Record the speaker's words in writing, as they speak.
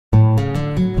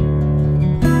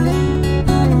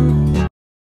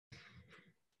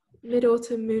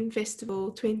Mid-Autumn Moon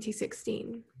Festival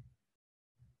 2016.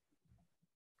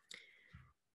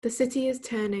 The city is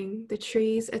turning, the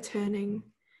trees are turning.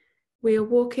 We are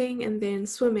walking and then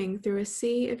swimming through a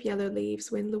sea of yellow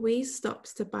leaves when Louise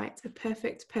stops to bite a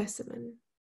perfect persimmon.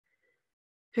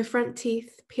 Her front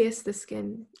teeth pierce the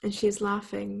skin and she is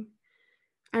laughing.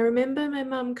 I remember my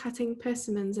mum cutting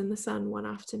persimmons in the sun one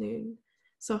afternoon,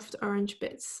 soft orange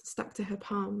bits stuck to her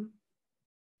palm.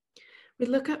 We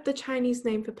look up the Chinese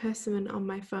name for persimmon on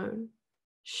my phone,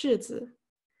 柿子.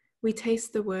 We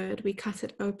taste the word, we cut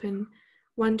it open,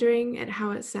 wondering at how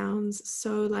it sounds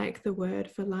so like the word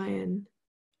for lion,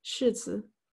 柿子,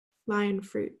 lion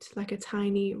fruit, like a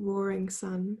tiny roaring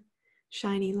sun,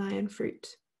 shiny lion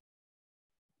fruit.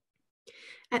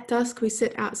 At dusk, we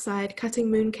sit outside,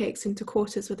 cutting mooncakes into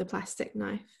quarters with a plastic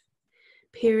knife,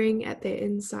 peering at their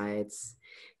insides,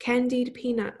 candied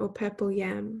peanut or purple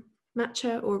yam,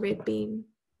 matcha or red bean.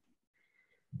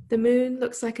 The moon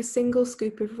looks like a single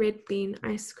scoop of red bean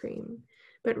ice cream,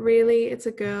 but really it's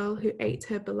a girl who ate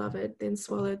her beloved, then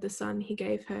swallowed the sun he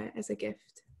gave her as a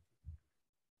gift.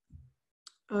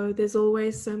 Oh, there's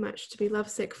always so much to be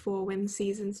lovesick for when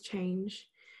seasons change.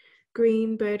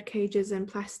 Green bird cages and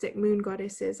plastic moon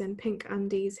goddesses and pink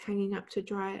undies hanging up to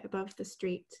dry above the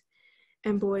street,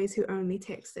 and boys who only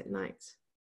text at night.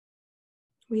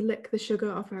 We lick the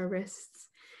sugar off our wrists,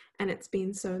 and it's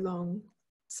been so long,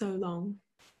 so long.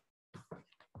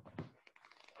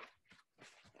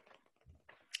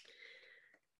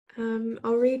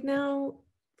 I'll read now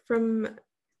from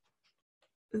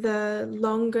the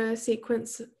longer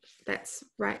sequence that's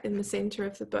right in the center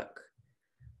of the book,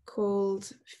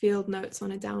 called Field Notes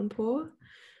on a Downpour,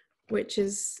 which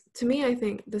is, to me, I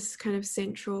think, this kind of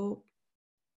central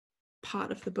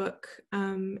part of the book,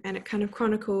 and it kind of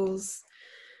chronicles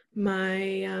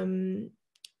my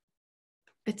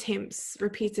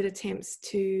repeated attempts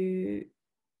to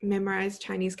memorize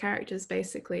Chinese characters,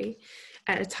 basically,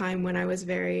 at a time when I was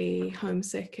very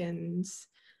homesick and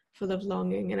full of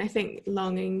longing. And I think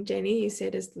longing, Jenny, you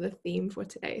said, is the theme for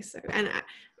today. So, and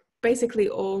basically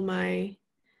all my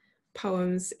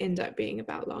poems end up being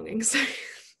about longing, so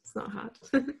it's not hard.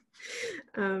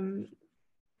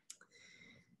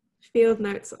 Field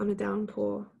Notes on a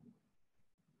Downpour.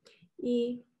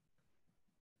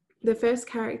 The first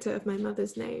character of my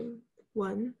mother's name,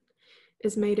 1,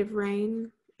 is made of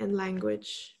rain and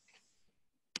language.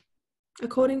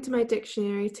 According to my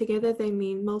dictionary, together they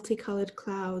mean multicolored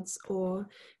clouds or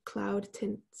cloud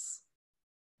tints.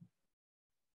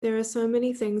 There are so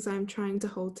many things I'm trying to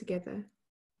hold together.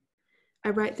 I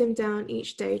write them down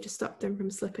each day to stop them from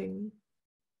slipping.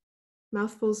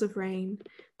 Mouthfuls of rain,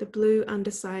 the blue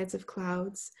undersides of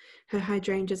clouds, her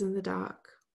hydrangeas in the dark.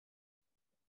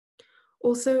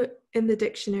 Also in the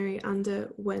dictionary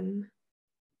under when.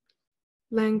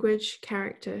 Language,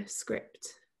 character, script,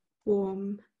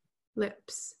 warm,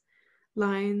 lips,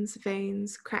 lines,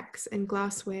 veins, cracks in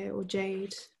glassware or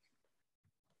jade.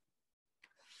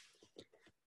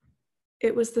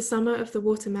 It was the summer of the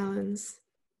watermelons.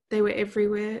 They were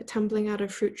everywhere, tumbling out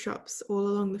of fruit shops all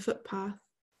along the footpath.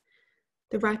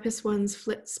 The ripest ones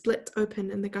split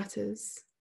open in the gutters.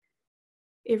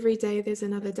 Every day there's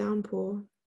another downpour.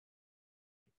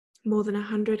 More than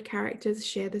 100 characters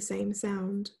share the same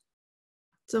sound.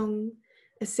 Zong,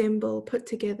 assemble, put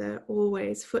together,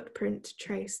 always, footprint,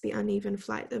 trace the uneven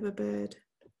flight of a bird.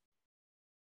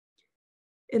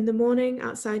 In the morning,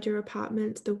 outside your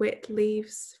apartment, the wet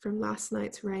leaves from last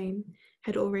night's rain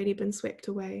had already been swept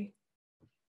away.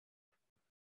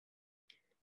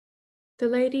 The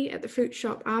lady at the fruit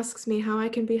shop asks me how I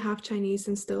can be half Chinese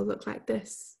and still look like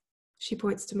this. She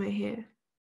points to my hair.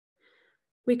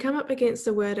 We come up against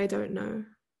a word I don't know.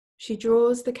 She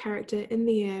draws the character in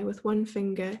the air with one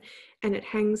finger and it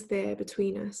hangs there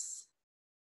between us.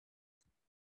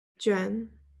 Juan,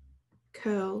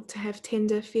 curl, to have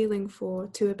tender feeling for,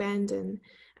 to abandon,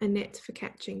 a net for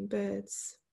catching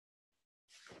birds.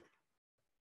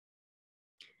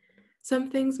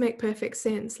 Some things make perfect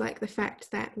sense, like the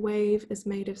fact that wave is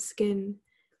made of skin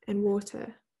and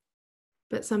water,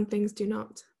 but some things do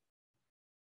not.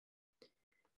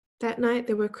 That night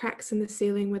there were cracks in the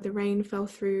ceiling where the rain fell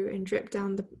through and dripped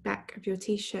down the back of your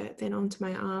t-shirt, then onto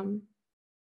my arm.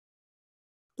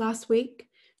 Last week,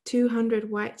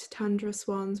 200 white tundra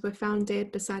swans were found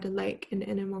dead beside a lake in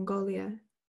Inner Mongolia.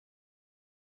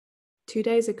 2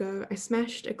 days ago, I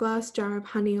smashed a glass jar of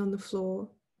honey on the floor.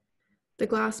 The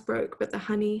glass broke, but the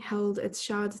honey held its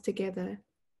shards together,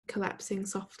 collapsing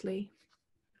softly.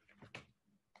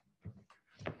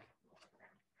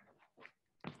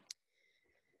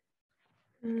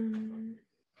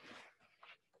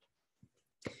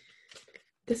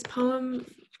 This poem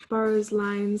borrows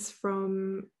lines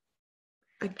from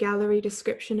a gallery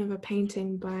description of a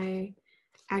painting by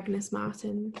Agnes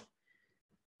Martin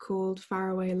called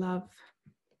Faraway Love.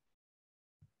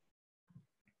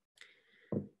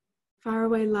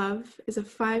 Faraway Love is a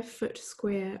 5-foot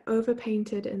square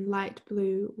overpainted in light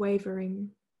blue, wavering.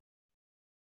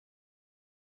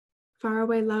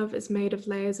 Faraway Love is made of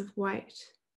layers of white.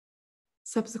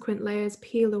 Subsequent layers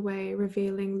peel away,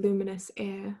 revealing luminous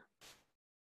air.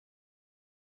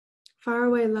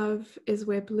 Faraway Love is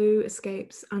where blue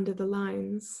escapes under the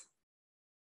lines.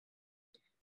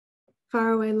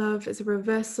 Faraway Love is a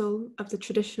reversal of the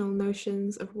traditional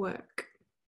notions of work.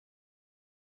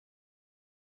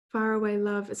 Faraway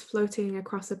Love is floating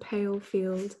across a pale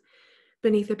field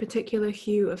beneath a particular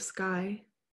hue of sky.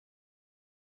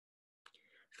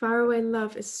 Faraway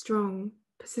Love is strong,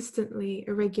 persistently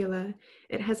irregular.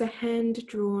 It has a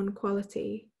hand-drawn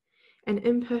quality, an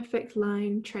imperfect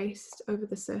line traced over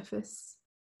the surface.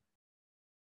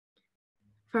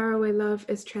 Faraway Love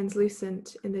is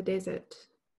translucent in the desert.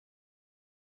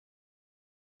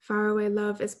 Faraway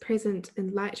Love is present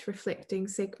in light-reflecting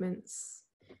segments,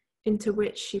 into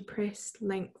which she pressed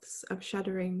lengths of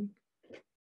shuddering,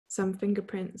 some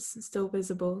fingerprints still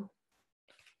visible.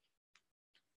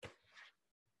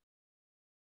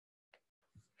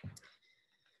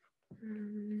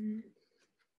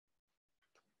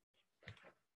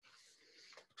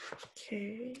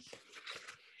 Okay.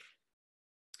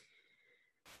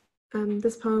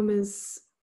 This poem is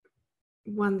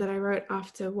one that I wrote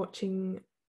after watching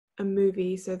a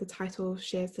movie, so the title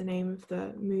shares the name of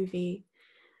the movie,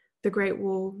 The Great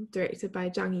Wall, directed by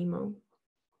Zhang Yimou.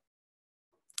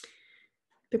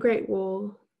 The Great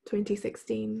Wall,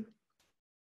 2016.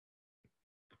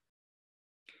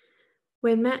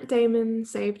 When Matt Damon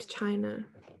saved China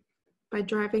by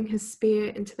driving his spear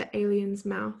into the alien's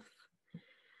mouth,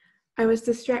 I was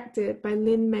distracted by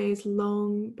Lin May's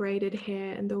long braided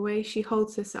hair and the way she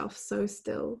holds herself so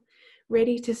still,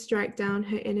 ready to strike down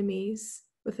her enemies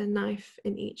with a knife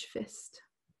in each fist.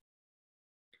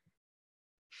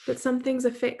 But some things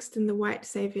are fixed in the white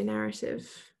savior narrative,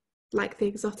 like the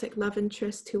exotic love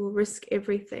interest who will risk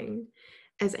everything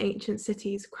as ancient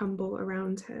cities crumble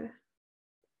around her.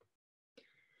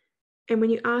 And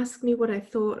when you asked me what I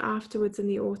thought afterwards in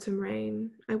the autumn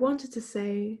rain, I wanted to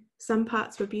say some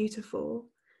parts were beautiful,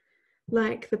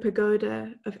 like the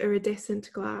pagoda of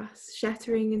iridescent glass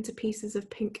shattering into pieces of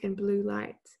pink and blue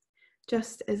light,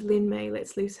 just as Lin May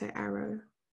lets loose her arrow.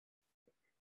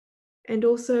 And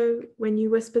also when you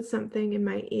whispered something in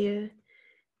my ear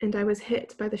and I was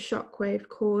hit by the shockwave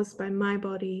caused by my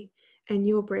body and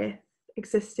your breath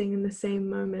existing in the same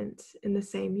moment, in the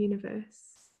same universe.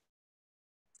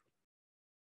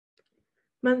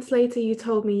 Months later, you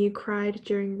told me you cried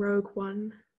during Rogue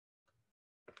One,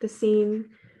 the scene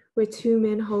where two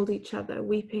men hold each other,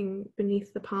 weeping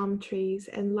beneath the palm trees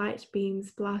and light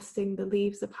beams blasting the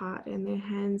leaves apart and their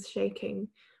hands shaking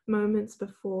moments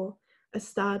before a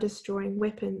star-destroying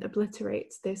weapon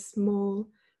obliterates their small,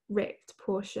 wrecked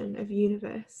portion of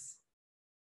universe.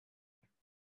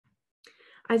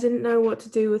 I didn't know what to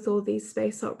do with all these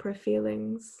space opera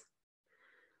feelings.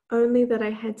 Only that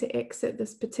I had to exit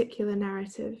this particular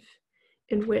narrative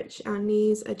in which our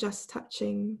knees are just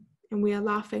touching and we are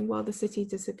laughing while the city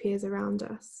disappears around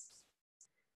us.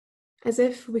 As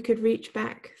if we could reach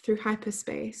back through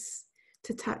hyperspace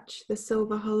to touch the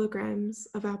silver holograms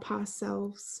of our past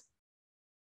selves.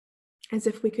 As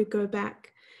if we could go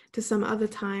back to some other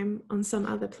time on some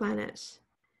other planet,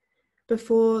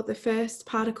 before the first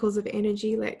particles of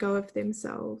energy let go of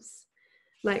themselves,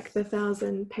 like the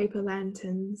 1,000 paper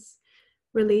lanterns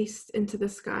released into the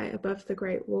sky above the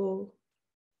Great Wall,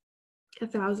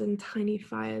 1,000 tiny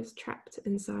fires trapped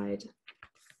inside.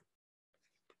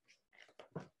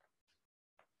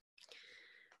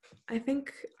 I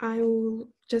think I will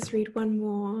just read one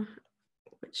more,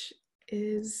 which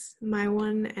is my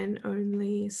one and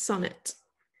only sonnet,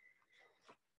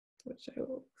 which I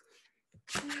will.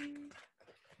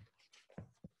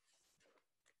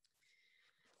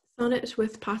 Sonnet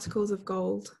with particles of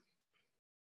gold.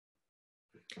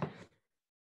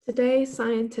 Today,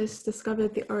 scientists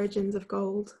discovered the origins of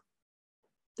gold,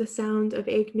 the sound of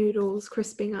egg noodles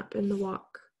crisping up in the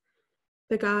wok,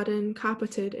 the garden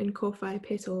carpeted in kowhai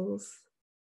petals,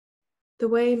 the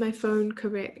way my phone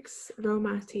corrects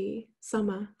Romati,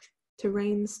 summer, to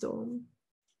rainstorm.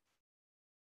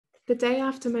 The day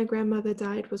after my grandmother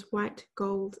died was white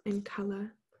gold in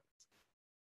color.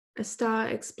 A star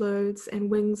explodes and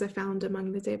wings are found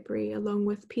among the debris, along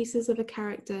with pieces of a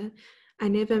character I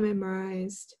never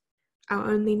memorized, our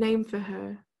only name for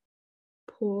her,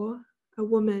 poor, a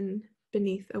woman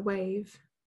beneath a wave.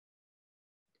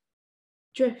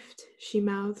 drift, she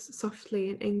mouths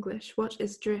softly in English. What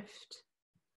is drift?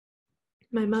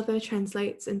 My mother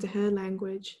translates into her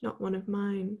language, not one of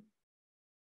mine.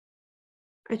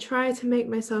 I try to make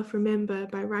myself remember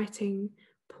by writing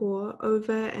pour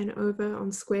over and over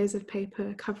on squares of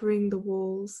paper covering the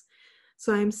walls,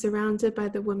 so I am surrounded by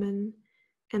the women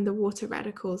and the water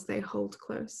radicals they hold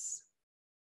close.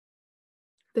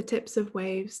 The tips of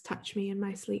waves touch me in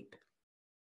my sleep.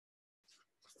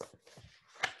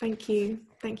 Thank you.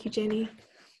 Thank you, Jenny.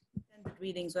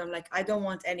 Readings where I'm like, I don't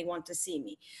want anyone to see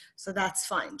me. So that's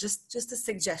fine. Just a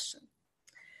suggestion.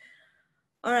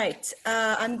 All right.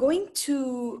 I'm going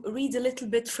to read a little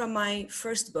bit from my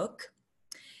first book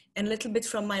and a little bit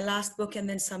from my last book and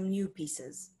then some new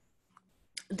pieces.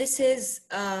 This is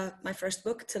my first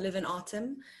book, To Live in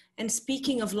Autumn. And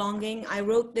speaking of longing, I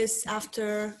wrote this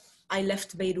after I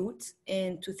left Beirut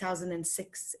in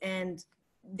 2006. And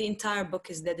the entire book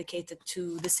is dedicated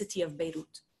to the city of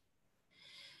Beirut.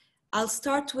 I'll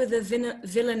start with a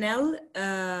villanelle.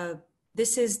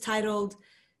 This is titled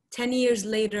 10 Years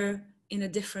Later in a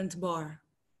Different Bar.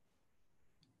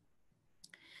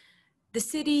 The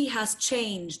city has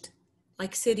changed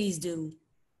like cities do.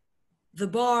 The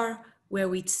bar where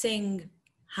we'd sing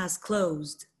has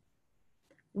closed.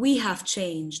 We have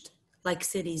changed like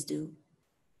cities do.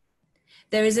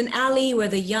 There is an alley where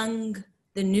the young,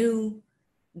 the new,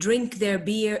 drink their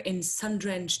beer in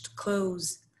sun-drenched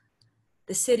clothes.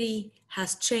 The city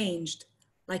has changed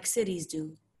like cities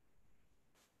do.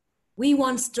 We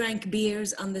once drank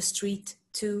beers on the street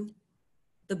too,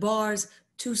 the bars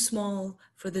too small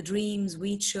for the dreams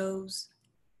we chose.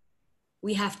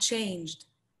 We have changed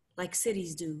like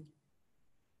cities do.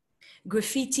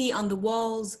 Graffiti on the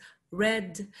walls,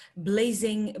 red,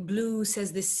 blazing blue,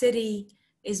 says the city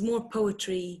is more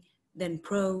poetry than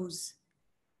prose.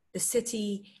 The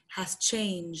city has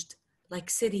changed like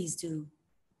cities do.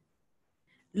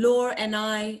 Lore and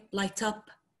I light up,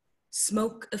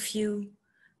 smoke a few,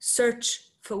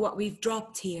 search for what we've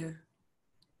dropped here.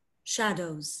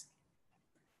 Shadows.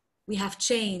 We have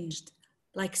changed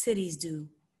like cities do.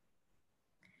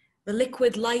 The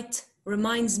liquid light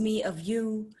reminds me of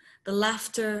you, the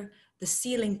laughter, the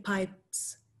ceiling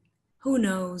pipes. Who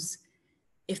knows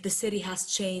if the city has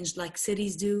changed like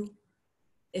cities do,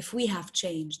 if we have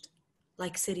changed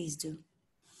like cities do.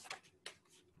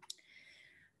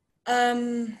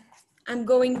 I'm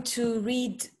going to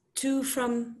read two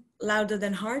from Louder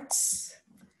Than Hearts.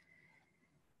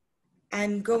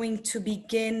 I'm going to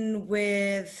begin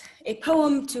with a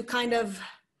poem to kind of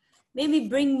maybe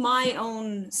bring my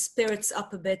own spirits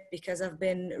up a bit, because I've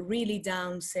been really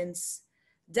down since,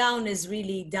 down is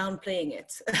really downplaying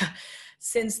it,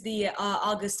 since the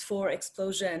August 4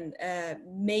 explosion.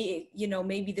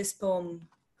 Maybe this poem,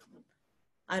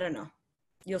 I don't know,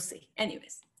 you'll see.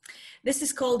 Anyways, this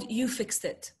is called You Fixed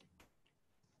It.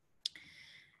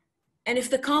 And if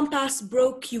the compass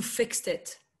broke, you fixed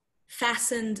it,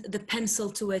 fastened the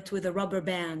pencil to it with a rubber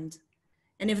band.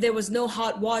 And if there was no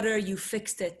hot water, you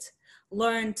fixed it,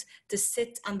 learned to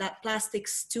sit on that plastic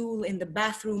stool in the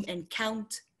bathroom and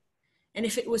count. And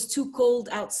if it was too cold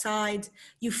outside,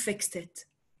 you fixed it.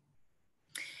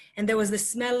 And there was the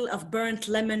smell of burnt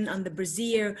lemon on the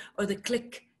brazier, or the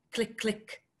click, click,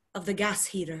 click of the gas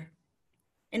heater.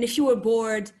 And if you were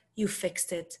bored, you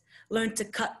fixed it, learned to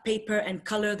cut paper and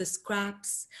color the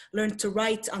scraps, learned to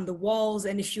write on the walls.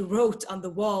 And if you wrote on the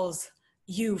walls,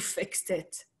 you fixed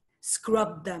it.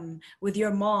 Scrubbed them with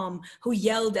your mom, who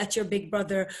yelled at your big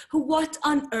brother, who what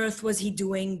on earth was he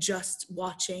doing just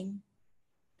watching?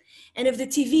 And if the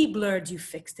TV blurred, you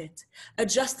fixed it,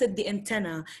 adjusted the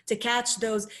antenna to catch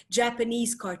those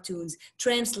Japanese cartoons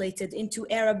translated into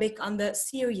Arabic on the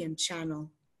Syrian channel.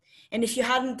 And if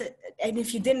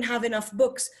you didn't have enough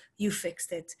books, you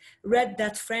fixed it, read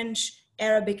that French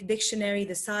Arabic dictionary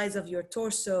the size of your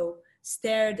torso,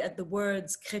 stared at the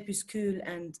words crépuscule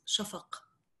and shafaq.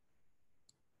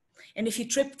 And if you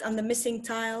tripped on the missing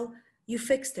tile, you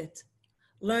fixed it,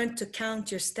 learned to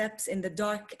count your steps in the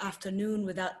dark afternoon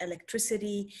without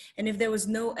electricity. And if there was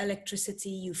no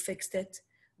electricity, you fixed it,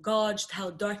 gauged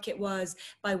how dark it was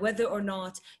by whether or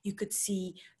not you could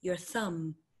see your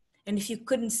thumb. And if you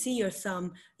couldn't see your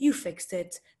thumb, you fixed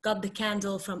it, got the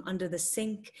candle from under the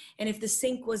sink. And if the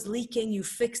sink was leaking, you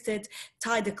fixed it,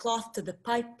 tied a cloth to the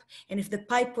pipe. And if the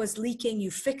pipe was leaking, you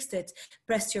fixed it,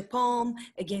 pressed your palm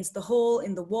against the hole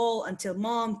in the wall until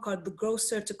mom called the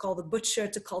grocer to call the butcher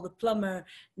to call the plumber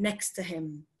next to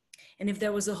him. And if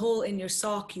there was a hole in your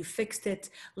sock, you fixed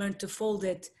it, learned to fold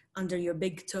it under your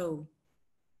big toe.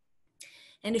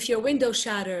 And if your window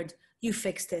shattered, you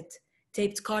fixed it,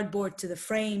 taped cardboard to the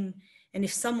frame. And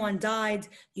if someone died,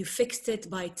 you fixed it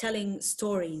by telling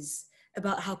stories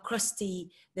about how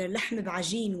crusty their lahm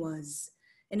b'ajeen was.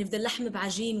 And if the lahm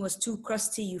b'ajeen was too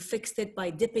crusty, you fixed it by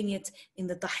dipping it in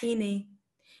the tahini.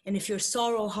 And if your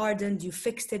sorrow hardened, you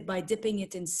fixed it by dipping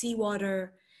it in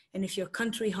seawater. And if your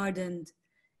country hardened,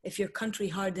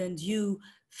 you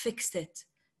fixed it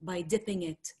by dipping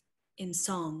it in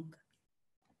song.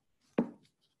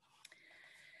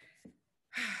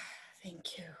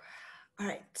 Thank you. All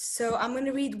right, so I'm going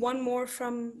to read one more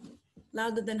from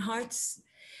Louder Than Hearts.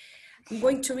 I'm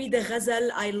going to read a ghazal.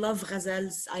 I love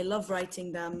ghazals. I love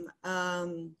writing them.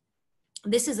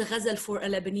 This is a ghazal for a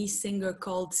Lebanese singer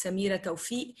called Samira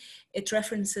Tawfiq. It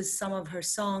references some of her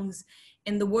songs.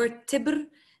 And the word tibr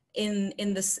in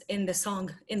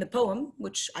the poem,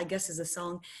 which I guess is a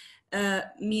song,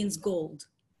 means gold.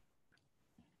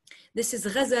 This is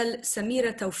ghazal.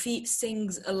 Samira Tawfiq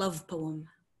sings a love poem.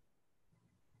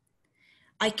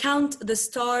 I count the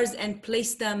stars and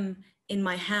place them in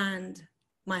my hand,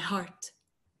 my heart.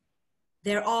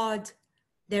 They're odd,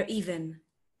 they're even.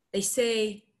 They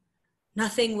say,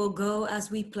 nothing will go as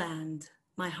we planned,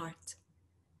 my heart.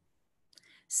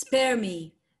 Spare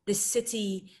me this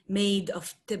city made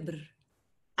of tibr.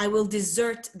 I will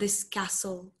desert this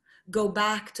castle, go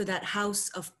back to that house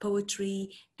of poetry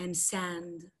and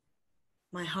sand,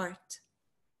 my heart.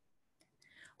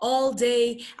 All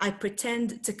day, I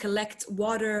pretend to collect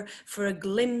water for a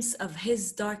glimpse of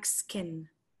his dark skin.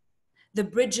 The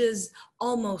bridges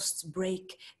almost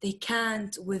break. They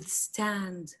can't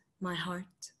withstand my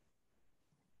heart.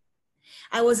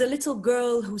 I was a little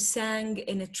girl who sang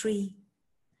in a tree.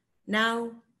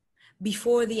 Now,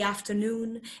 before the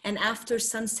afternoon and after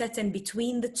sunset and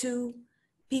between the two,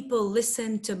 people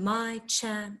listen to my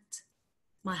chant,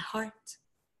 my heart.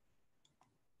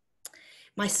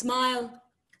 My smile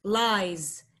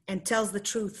lies and tells the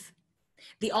truth.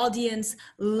 The audience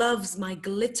loves my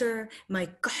glitter, my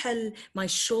kuhl, my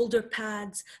shoulder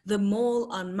pads, the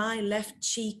mole on my left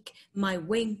cheek, my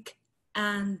wink,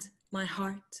 and my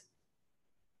heart.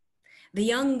 The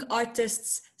young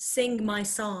artists sing my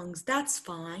songs, that's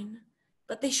fine,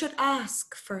 but they should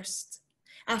ask first.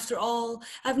 After all,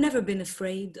 I've never been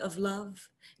afraid of love,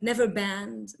 never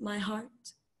banned my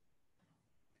heart.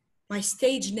 My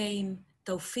stage name,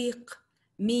 Tawfiq,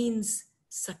 means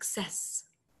success,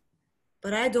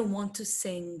 but I don't want to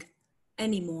sing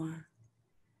anymore.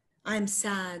 I'm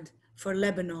sad for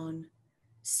Lebanon,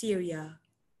 Syria,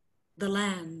 the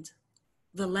land,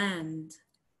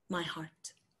 my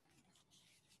heart.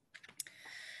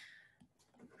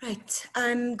 Right,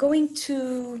 I'm going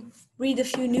to read a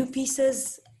few new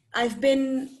pieces. I've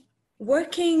been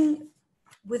working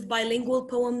with bilingual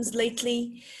poems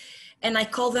lately, and I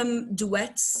call them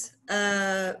duets.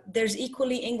 There's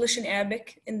equally English and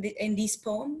Arabic in these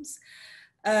poems.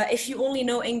 If you only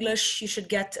know English, you should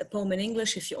get a poem in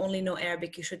English. If you only know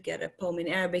Arabic, you should get a poem in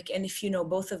Arabic. And if you know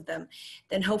both of them,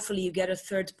 then hopefully you get a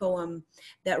third poem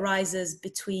that rises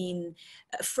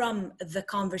from the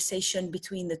conversation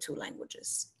between the two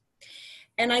languages.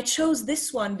 And I chose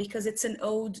this one because it's an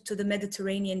ode to the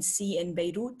Mediterranean Sea in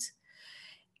Beirut.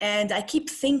 And I keep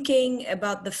thinking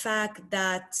about the fact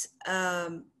that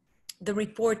the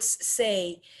reports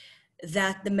say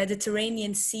that the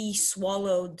Mediterranean Sea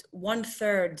swallowed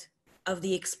 1/3 of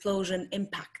the explosion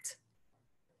impact.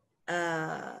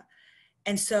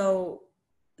 And so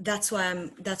that's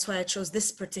why I chose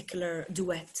this particular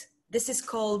duet. This is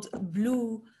called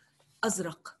Blue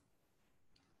Azraq.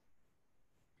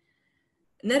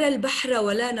 نرى البحر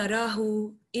ولا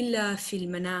نراه إلا في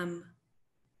المنام.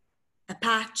 A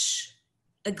patch,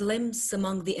 a glimpse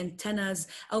among the antennas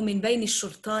أو من بين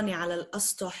الشرطان على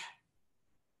الأسطح.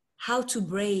 How to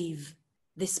brave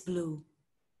this blue.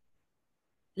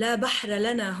 لا بحر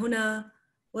لنا هنا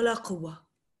ولا قوة.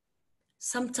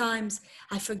 Sometimes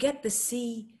I forget the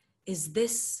sea is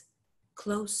this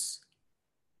close.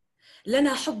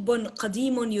 لنا حب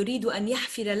قديم يريد أن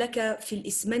يحفر لك في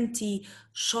الإسمنت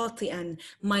شاطئا.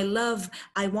 My love,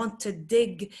 I want to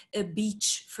dig a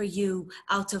beach for you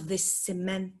out of this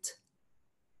cement.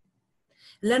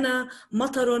 لنا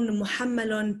مطر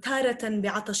محمل تارة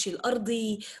بعطش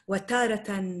الأرض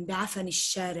وتارة بعفن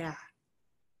الشارع.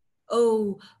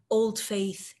 Oh, old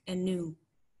faith and new.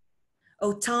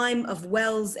 Oh, time of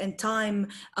wells and time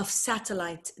of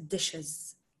satellite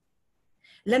dishes.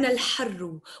 لنا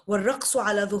الحر والرقص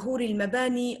على ظهور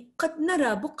المباني. قد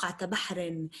نرى بقعة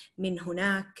بحر من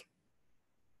هناك.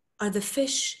 Are the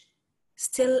fish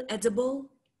still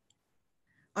edible?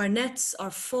 Our nets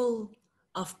are full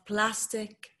of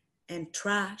plastic and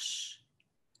trash.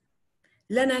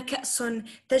 لنا كأس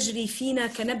تجري فينا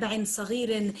كنبع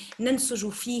صغير ننسج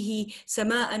فيه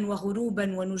سماء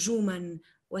وغروبا ونجوما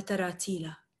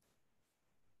وتراتيلا.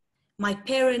 My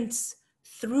parents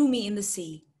threw me in the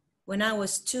sea when I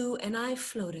was 2 and I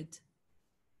floated.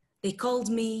 They called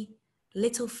me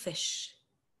little fish.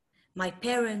 My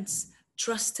parents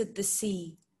trusted the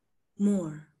sea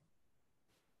more.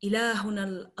 إلهنا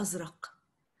الأزرق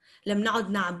لم نعد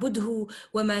نعبده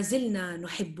وما زلنا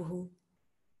نحبه.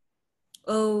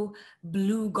 Oh,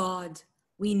 blue God,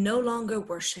 we no longer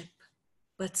worship,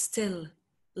 but still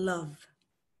love.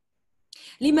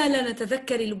 لما لا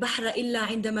نتذكر البحر إلا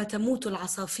عندما تموت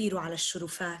العصافير على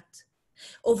الشرفات.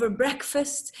 Over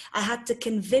breakfast, I had to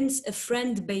convince a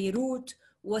friend Beirut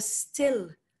was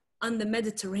still on the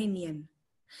Mediterranean.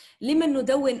 لما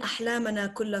ندون أحلامنا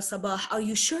كل صباح? Are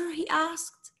you sure? He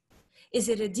asked. Is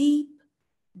it a deep,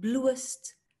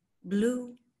 bluest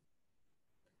blue?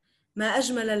 ما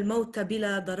أجمل الموت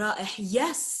بلا ضرائح.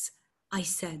 Yes, I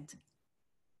said.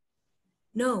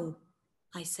 No,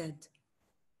 I said.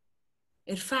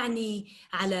 ارفعني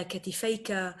على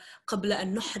كتفيك قبل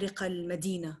أن نحرق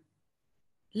المدينة.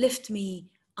 Lift me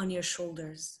on your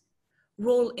shoulders.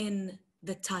 Roll in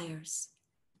the tires.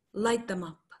 Light them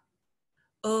up.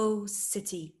 Oh,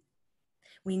 city,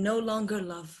 we no longer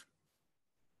love,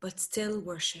 but still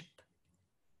worship.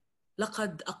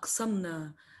 لقد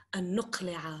أقسمنا أن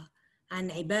نقلع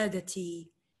عن عبادة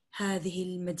هذه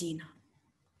المدينة.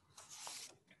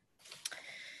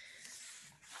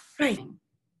 Right.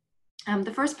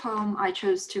 The first poem I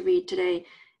chose to read today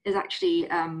is actually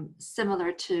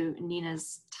similar to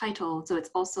Nina's title. So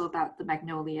it's also about the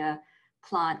magnolia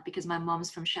plant because my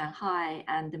mom's from Shanghai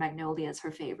and the magnolia is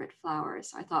her favorite flower.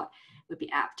 So I thought it would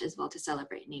be apt as well to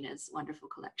celebrate Nina's wonderful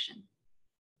collection.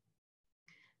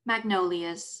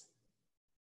 Magnolias.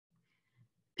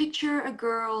 Picture a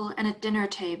girl and a dinner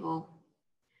table.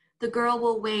 The girl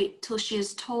will wait till she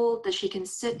is told that she can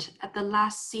sit at the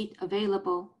last seat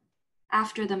available,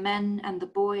 after the men and the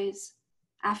boys,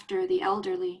 after the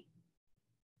elderly.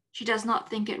 She does not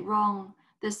think it wrong,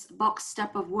 this box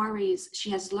step of worries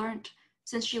she has learnt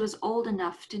since she was old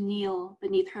enough to kneel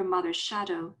beneath her mother's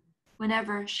shadow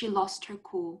whenever she lost her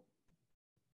cool.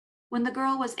 When the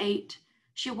girl was 8,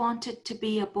 she wanted to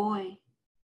be a boy.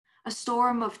 A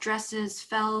storm of dresses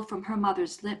fell from her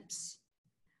mother's lips.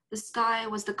 The sky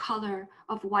was the color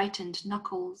of whitened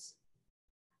knuckles.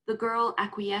 The girl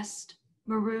acquiesced,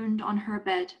 marooned on her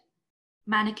bed,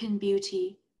 mannequin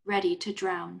beauty ready to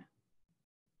drown.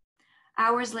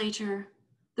 Hours later,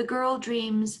 the girl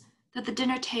dreams that the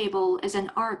dinner table is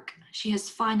an ark she has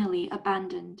finally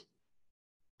abandoned.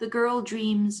 The girl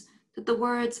dreams that the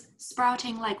words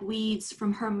sprouting like weeds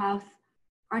from her mouth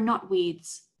are not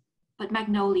weeds, but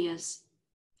magnolias,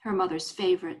 her mother's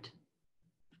favorite.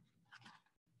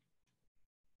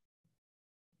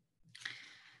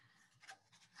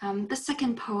 The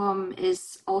second poem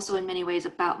is also in many ways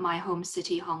about my home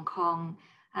city, Hong Kong.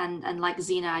 And like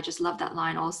Zeina, I just love that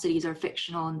line, all cities are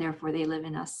fictional and therefore they live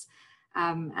in us.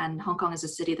 And Hong Kong is a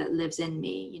city that lives in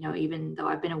me, you know, even though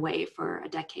I've been away for a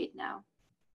decade now.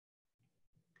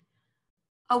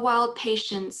 A wild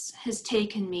patience has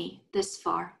taken me this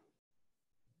far.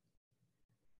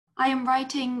 I am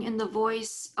writing in the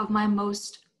voice of my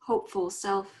most hopeful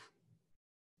self.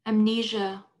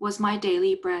 Amnesia was my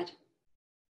daily bread.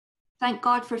 Thank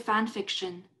God for fan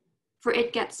fiction, for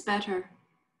it gets better,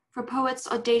 for poets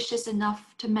audacious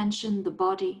enough to mention the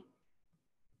body.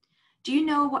 Do you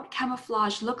know what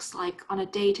camouflage looks like on a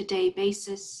day-to-day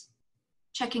basis?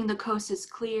 Checking the coast is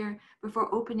clear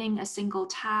before opening a single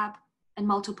tab and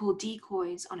multiple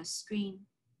decoys on a screen.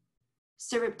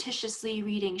 Surreptitiously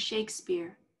reading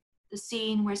Shakespeare, the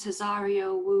scene where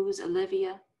Cesario woos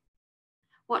Olivia.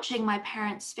 Watching my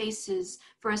parents' faces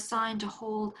for a sign to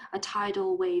hold a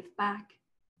tidal wave back.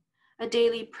 A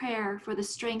daily prayer for the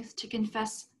strength to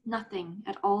confess nothing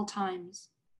at all times.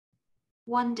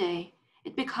 One day,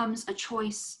 it becomes a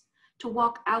choice to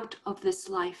walk out of this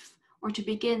life or to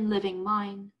begin living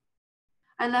mine.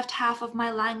 I left half of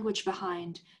my language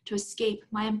behind to escape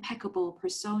my impeccable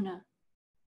persona.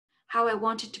 How I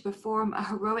wanted to perform a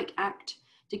heroic act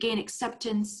to gain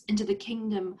acceptance into the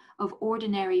kingdom of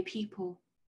ordinary people.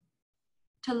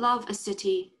 To love a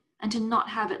city and to not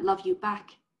have it love you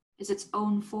back is its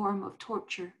own form of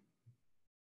torture.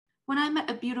 When I met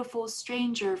a beautiful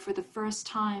stranger for the first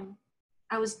time,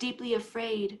 I was deeply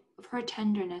afraid of her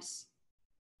tenderness.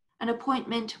 An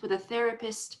appointment with a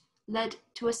therapist led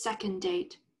to a second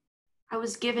date. I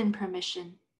was given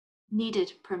permission,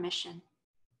 needed permission.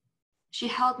 She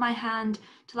held my hand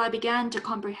till I began to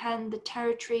comprehend the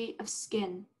territory of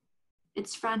skin,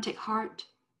 its frantic heart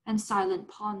and silent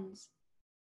ponds.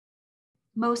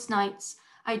 Most nights,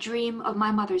 I dream of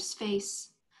my mother's face,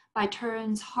 by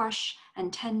turns harsh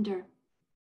and tender.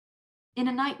 In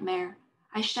a nightmare,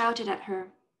 I shouted at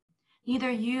her,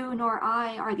 "Neither you nor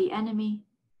I are the enemy."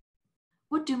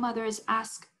 What do mothers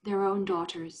ask their own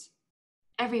daughters,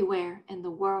 everywhere in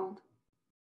the world?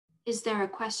 Is there a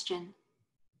question?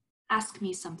 Ask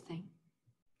me something.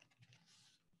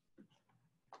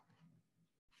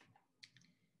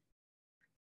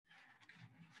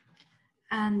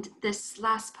 And this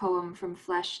last poem from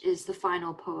Flèche is the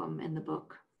final poem in the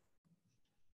book.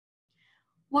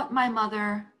 What my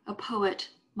mother, a poet,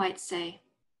 might say.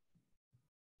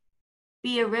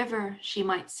 Be a river, she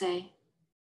might say.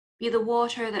 Be the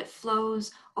water that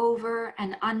flows over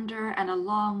and under and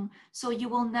along, so you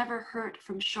will never hurt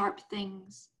from sharp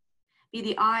things. Be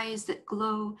the eyes that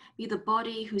glow, be the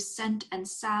body whose scent and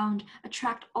sound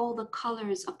attract all the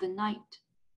colors of the night.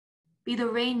 Be the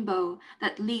rainbow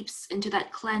that leaps into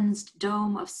that cleansed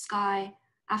dome of sky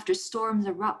after storms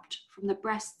erupt from the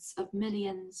breasts of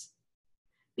millions.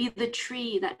 Be the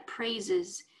tree that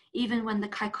praises even when the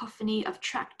cacophony of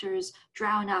tractors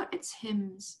drown out its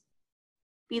hymns.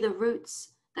 Be the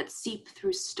roots that seep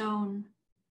through stone.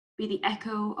 Be the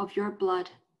echo of your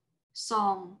blood,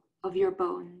 song of your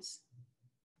bones.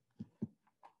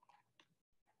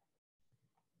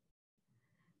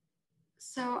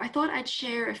 So I thought I'd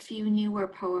share a few newer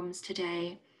poems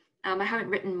today. I haven't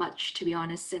written much, to be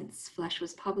honest, since Flèche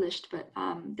was published, but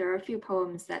there are a few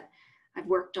poems that I've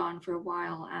worked on for a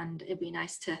while, and it'd be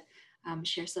nice to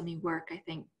share some new work, I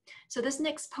think. So this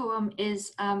next poem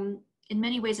is in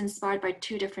many ways inspired by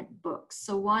two different books.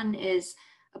 So one is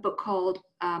a book called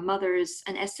Mothers,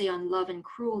 an Essay on Love and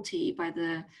Cruelty by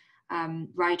the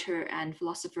writer and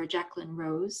philosopher Jacqueline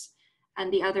Rose.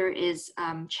 And the other is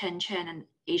Chen Chen, an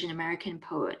Asian American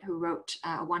poet who wrote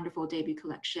a wonderful debut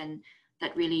collection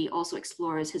that really also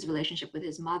explores his relationship with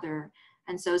his mother.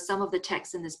 And so some of the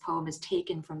text in this poem is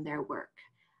taken from their work.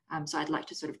 So I'd like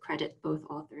to sort of credit both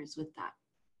authors with that.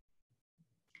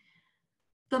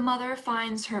 The mother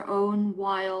finds her own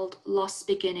wild, lost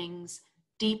beginnings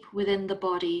deep within the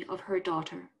body of her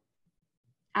daughter.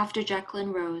 After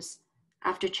Jacqueline Rose,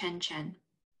 after Chen Chen.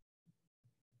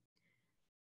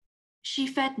 She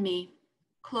fed me,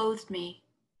 clothed me,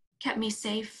 kept me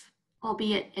safe,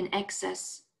 albeit in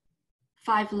excess.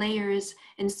 5 layers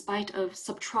in spite of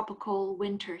subtropical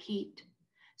winter heat.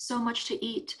 So much to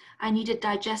eat, I needed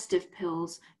digestive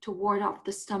pills to ward off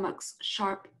the stomach's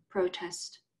sharp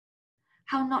protest.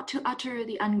 How not to utter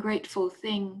the ungrateful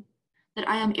thing, that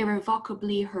I am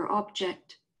irrevocably her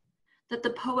object, that the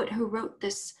poet who wrote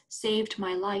this saved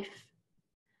my life.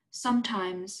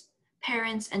 Sometimes,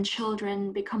 parents and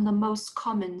children become the most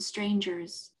common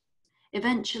strangers.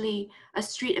 Eventually, a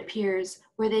street appears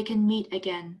where they can meet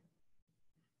again.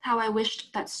 How I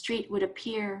wished that street would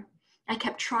appear. I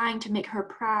kept trying to make her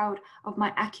proud of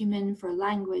my acumen for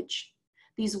language.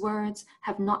 These words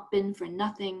have not been for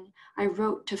nothing. I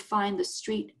wrote to find the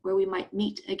street where we might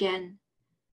meet again.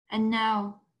 And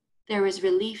now there is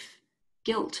relief,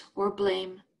 guilt, or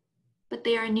blame, but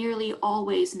they are nearly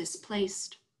always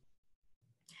misplaced.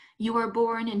 You are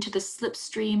born into the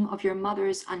slipstream of your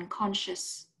mother's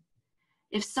unconscious.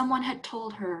 If someone had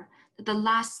told her that the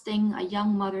last thing a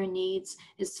young mother needs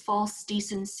is false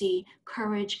decency,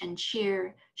 courage, and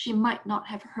cheer, she might not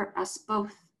have hurt us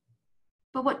both.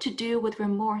 But what to do with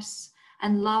remorse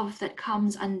and love that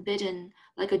comes unbidden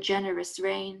like a generous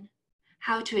rain?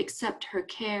 How to accept her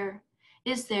care?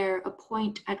 Is there a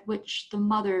point at which the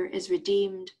mother is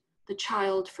redeemed, the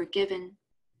child forgiven?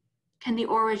 Can the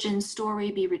origin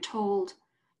story be retold,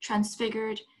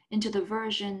 transfigured into the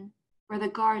version where the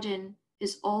garden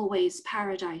is always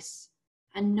paradise,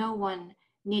 and no one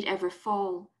need ever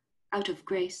fall out of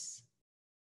grace?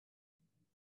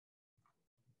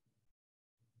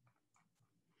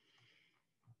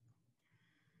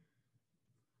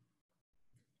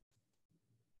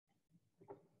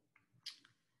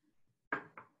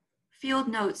 Field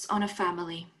notes on a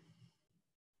family.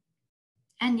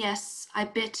 And yes, I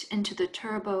bit into the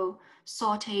turbo,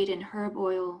 sauteed in herb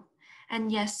oil.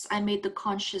 And yes, I made the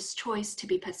conscious choice to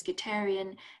be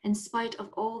pescatarian in spite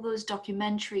of all those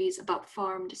documentaries about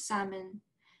farmed salmon.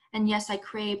 And yes, I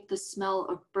craved the smell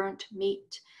of burnt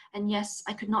meat. And yes,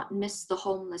 I could not miss the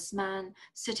homeless man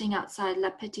sitting outside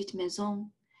La Petite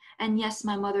Maison. And yes,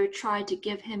 my mother tried to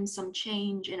give him some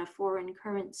change in a foreign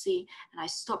currency, and I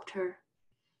stopped her.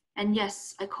 And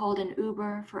yes, I called an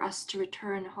Uber for us to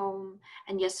return home.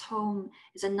 And yes, home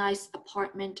is a nice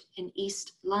apartment in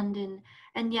East London.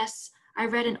 And yes, I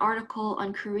read an article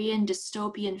on Korean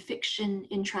dystopian fiction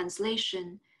in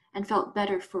translation and felt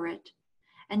better for it.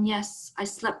 And yes, I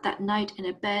slept that night in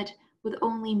a bed with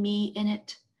only me in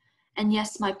it. And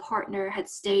yes, my partner had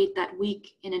stayed that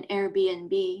week in an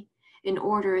Airbnb in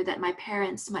order that my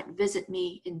parents might visit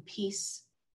me in peace.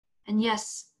 And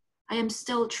yes, I am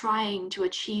still trying to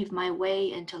achieve my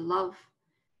way into love.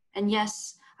 And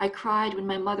yes, I cried when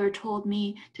my mother told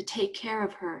me to take care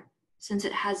of her, since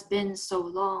it has been so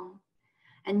long.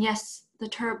 And yes, the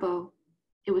turbo,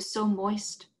 it was so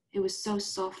moist, it was so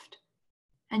soft.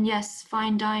 And yes,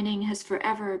 fine dining has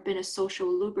forever been a social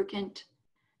lubricant.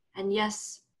 And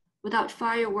yes, without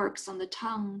fireworks on the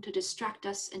tongue to distract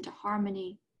us into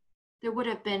harmony, there would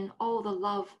have been all the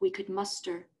love we could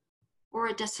muster, or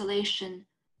a desolation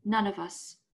none of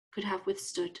us could have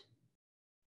withstood.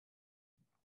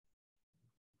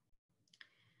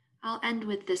 I'll end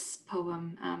with this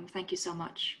poem. Thank you so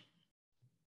much.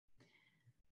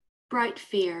 Bright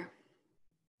Fear.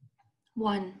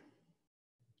 1.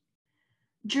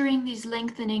 During these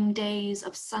lengthening days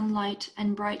of sunlight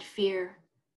and bright fear,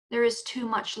 there is too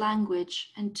much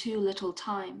language and too little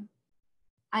time.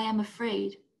 I am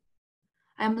afraid.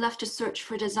 I am left to search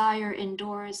for desire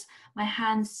indoors, my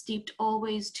hands steeped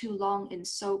always too long in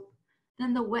soap,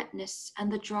 then the wetness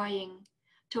and the drying,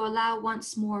 to allow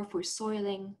once more for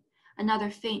soiling, another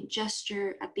faint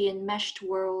gesture at the enmeshed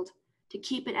world, to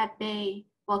keep it at bay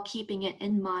while keeping it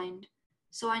in mind,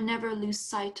 so I never lose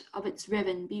sight of its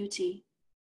riven beauty.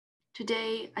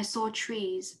 Today I saw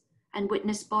trees and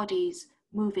witnessed bodies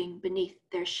moving beneath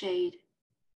their shade.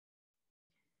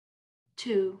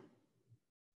 2.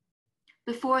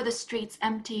 Before the streets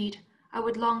emptied, I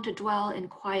would long to dwell in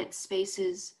quiet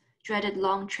spaces, dreaded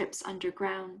long trips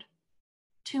underground.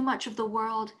 Too much of the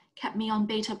world kept me on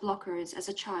beta blockers as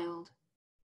a child.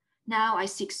 Now I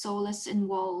seek solace in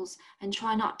walls and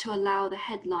try not to allow the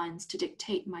headlines to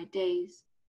dictate my days.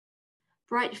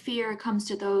 Bright fear comes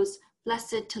to those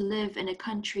blessed to live in a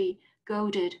country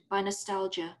goaded by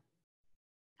nostalgia.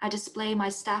 I display my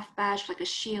staff badge like a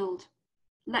shield.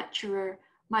 Lecturer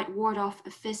might ward off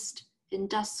a fist in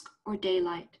dusk or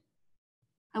daylight.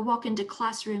 I walk into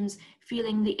classrooms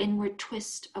feeling the inward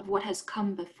twist of what has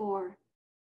come before.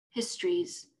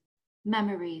 Histories,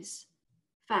 memories,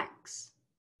 facts.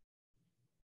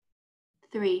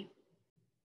 3.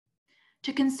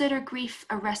 To consider grief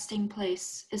a resting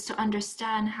place is to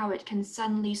understand how it can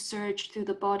suddenly surge through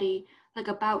the body like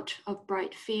a bout of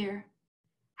bright fear,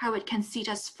 how it can seat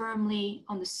us firmly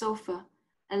on the sofa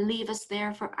and leave us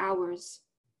there for hours,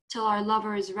 till our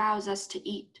lovers rouse us to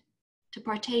eat, to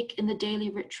partake in the daily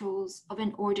rituals of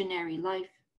an ordinary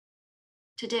life.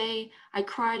 Today, I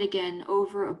cried again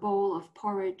over a bowl of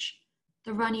porridge,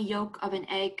 the runny yolk of an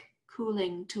egg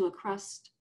cooling to a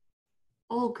crust.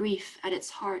 All grief at its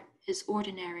heart is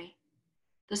ordinary.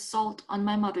 The salt on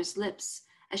my mother's lips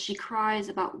as she cries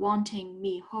about wanting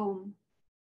me home.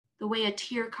 The way a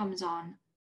tear comes on,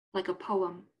 like a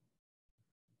poem.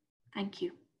 Thank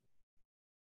you.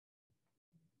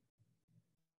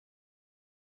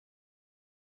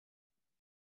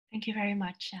 Thank you very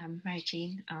much, Mary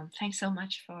Jean. Thanks so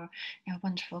much for your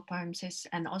wonderful poems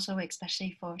and also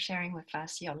especially for sharing with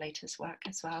us your latest work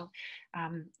as well.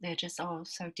 They're just all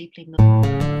so deeply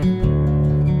moving.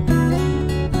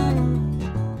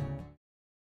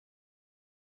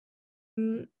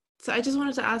 So I just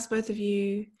wanted to ask both of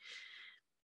you,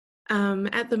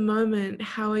 at the moment,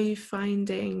 how are you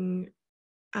finding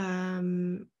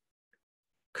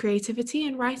creativity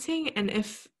in writing? And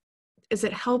is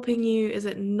it helping you? Is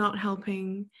it not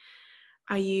helping?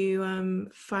 Are you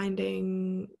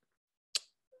finding,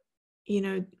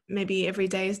 maybe every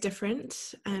day is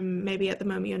different? Maybe at the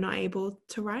moment you're not able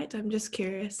to write? I'm just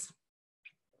curious.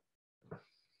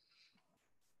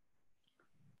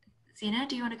 Zeina,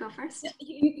 do you want to go first? Yeah,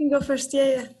 you can go first.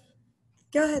 Yeah.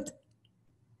 Go ahead.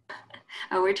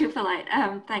 Oh, we're too polite.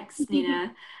 Thanks,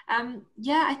 Nina.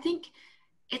 Yeah, I think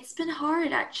it's been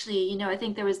hard, actually. I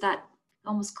think there was that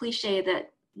almost cliche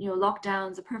that,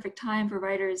 lockdown's a perfect time for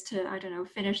writers to, I don't know,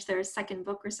 finish their second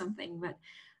book or something. But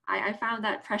I found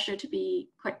that pressure to be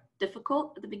quite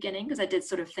difficult at the beginning, because I did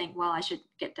sort of think, well, I should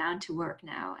get down to work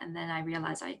now. And then I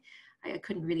realized I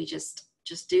couldn't really just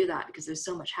do that, because there's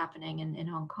so much happening in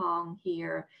Hong Kong,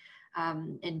 here,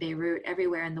 in Beirut,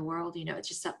 everywhere in the world. It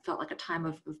just felt like a time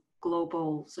of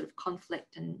global sort of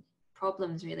conflict and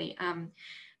problems, really.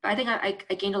 But I think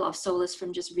I gained a lot of solace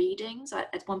from just reading. So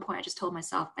at one point I just told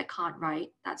myself, I can't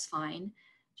write, that's fine.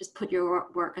 Just put your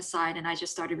work aside. And I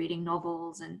just started reading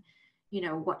novels and,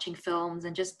 watching films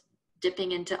and just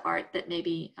dipping into art that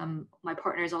maybe my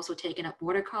partner has also taken up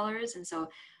watercolors. And so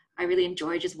I really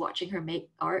enjoy just watching her make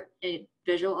art,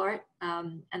 visual art.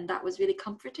 And that was really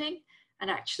comforting. And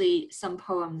actually some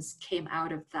poems came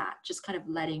out of that, just kind of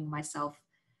letting myself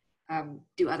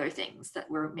do other things that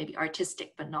were maybe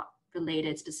artistic but not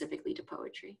related specifically to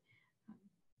poetry.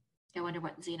 I wonder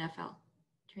what Zeina felt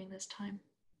during this time.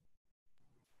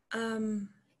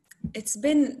 It's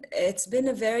been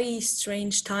a very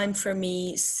strange time for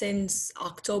me since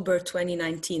October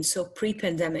 2019, so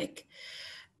pre-pandemic.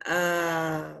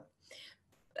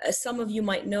 Some of you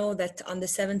might know that on the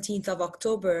 17th of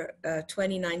October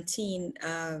 2019,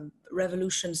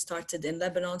 revolution started in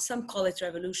Lebanon. Some call it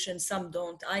revolution, some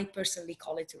don't. I personally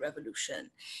call it a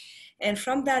revolution. And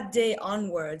from that day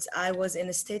onwards, I was in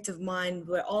a state of mind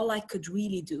where all I could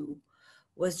really do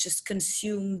was just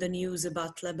consume the news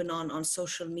about Lebanon on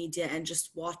social media and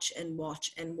just watch and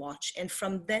watch and watch. And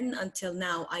from then until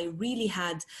now, I really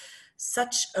had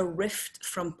such a rift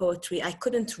from poetry. I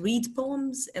couldn't read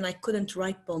poems and I couldn't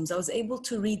write poems. I was able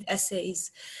to read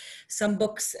essays, some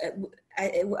books.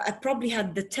 I probably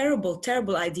had the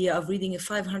terrible idea of reading a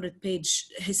 500-page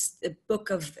book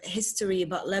of history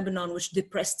about Lebanon, which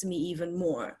depressed me even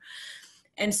more.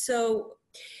 And so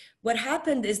what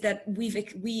happened is that we,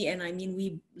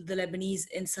 the Lebanese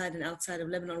inside and outside of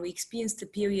Lebanon, we experienced a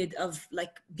period of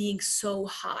like being so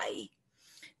high.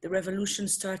 The revolution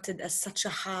started as such a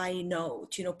high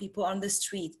note, you know, people on the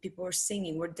street, people were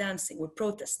singing, were dancing, were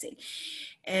protesting.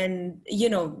 And, you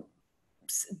know,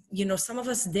 some of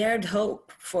us dared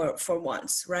hope for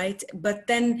once, right? But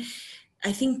then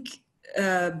I think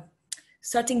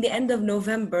starting the end of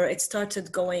November, it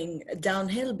started going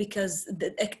downhill because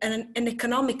an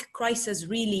economic crisis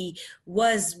really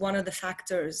was one of the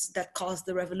factors that caused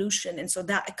the revolution. And so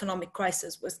that economic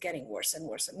crisis was getting worse and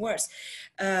worse and worse.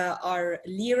 Our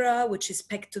lira, which is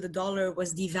pegged to the dollar,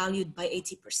 was devalued by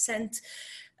 80%.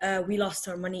 We lost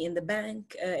our money in the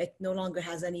bank. It no longer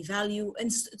has any value,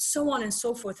 and so on and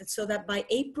so forth. And so that by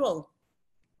April,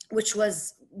 which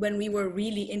was when we were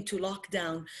really into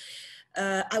lockdown,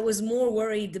 I was more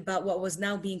worried about what was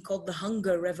now being called the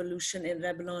hunger revolution in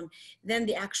Lebanon than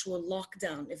the actual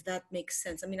lockdown, if that makes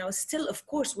sense. I mean, I was still, of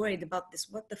course, worried about this.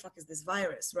 What the fuck is this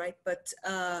virus, right? But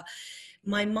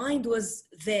my mind was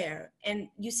there. And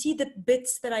you see the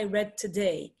bits that I read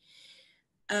today.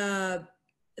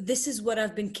 This is what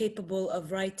I've been capable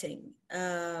of writing.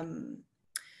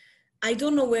 I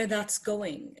don't know where that's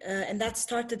going. And that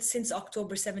started since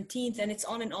October 17th, and it's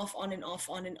on and off, on and off,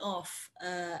 on and off.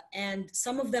 And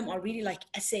some of them are really like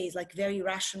essays, like very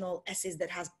rational essays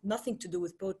that has nothing to do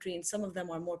with poetry. And some of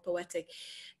them are more poetic.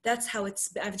 That's how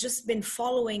I've just been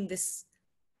following this,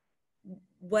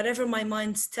 whatever my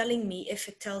mind's telling me, if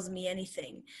it tells me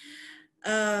anything.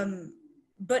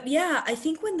 But yeah, I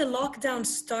think when the lockdown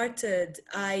started,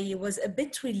 I was a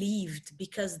bit relieved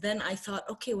because then I thought,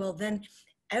 okay, well then,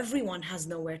 everyone has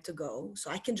nowhere to go, so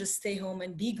I can just stay home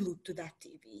and be glued to that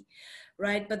TV,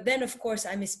 right? But then, of course,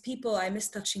 I miss people, I miss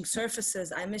touching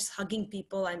surfaces, I miss hugging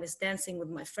people, I miss dancing with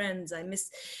my friends, I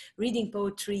miss reading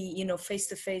poetry, you know,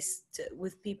 face-to-face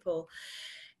with people.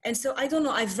 And so, I don't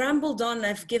know, I've rambled on,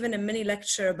 I've given a mini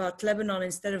lecture about Lebanon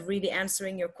instead of really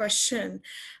answering your question.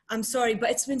 I'm sorry, but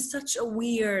it's been such a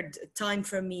weird time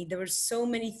for me. There were so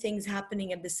many things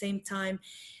happening at the same time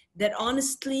that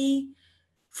honestly,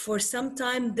 for some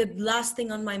time, the last thing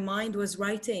on my mind was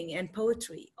writing and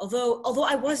poetry. Although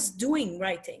I was doing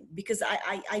writing because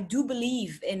I do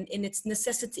believe in its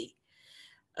necessity.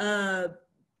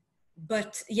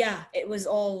 But yeah, it was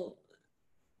all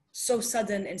so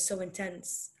sudden and so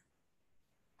intense.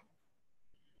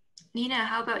 Nina,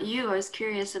 how about you? I was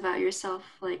curious about yourself.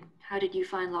 Like, how did you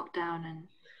find lockdown and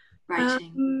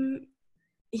writing?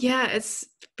 Yeah, it's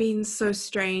been so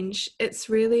strange. It's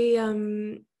really...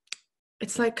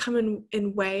 it's like coming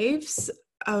in waves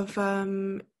of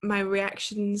my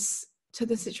reactions to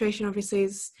the situation. Obviously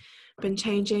has been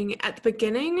changing. At the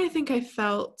beginning, I think I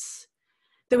felt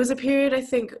there was a period, I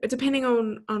think, depending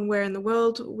on where in the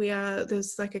world we are,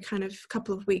 there's like a kind of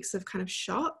couple of weeks of kind of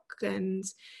shock and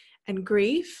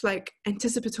grief, like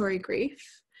anticipatory grief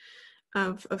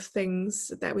of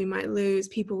things that we might lose,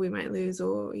 people we might lose,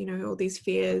 or, you know, all these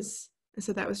fears. And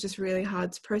so that was just really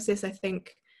hard to process. I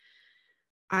think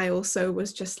I also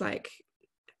was just like,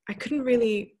 I couldn't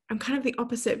really, I'm kind of the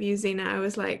opposite of you, Zeina. I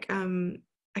was like,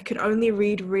 I could only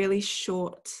read really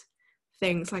short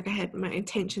things. Like I had, my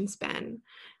attention span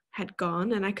had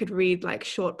gone, and I could read like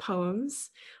short poems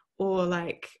or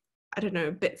like, I don't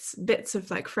know, bits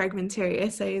of like fragmentary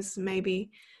essays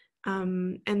maybe.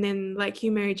 And then like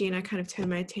you, Mary Jean, I kind of turned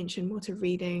my attention more to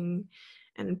reading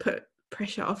and put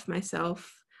pressure off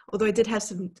myself. Although I did have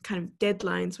some kind of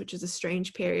deadlines, which is a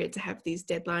strange period to have these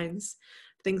deadlines,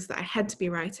 things that I had to be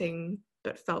writing,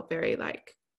 but felt very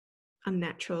like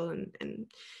unnatural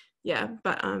and yeah.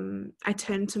 But I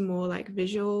turned to more like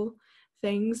visual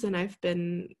things, and I've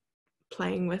been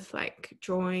playing with like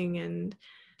drawing and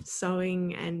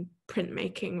sewing and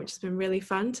printmaking, which has been really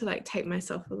fun to like take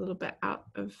myself a little bit out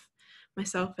of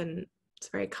myself, and it's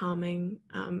very calming.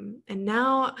 And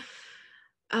now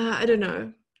I don't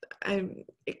know,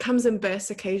 it comes in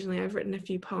bursts occasionally. I've written a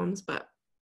few poems, but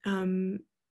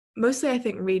mostly I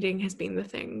think reading has been the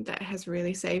thing that has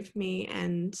really saved me,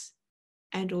 and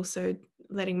also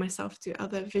letting myself do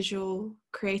other visual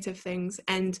creative things,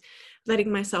 and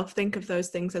letting myself think of those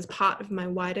things as part of my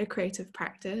wider creative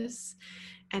practice,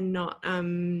 and not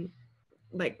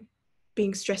like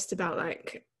being stressed about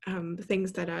like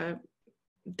things that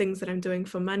I'm doing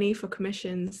for money, for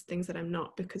commissions, things that I'm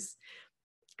not, because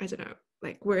I don't know,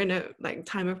 like we're in a like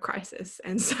time of crisis,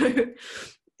 and so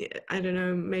I don't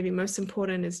know, maybe most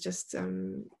important is just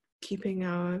keeping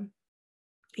our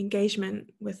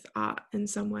engagement with art in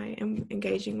some way, and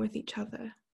engaging with each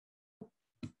other.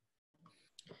 I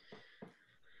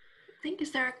think,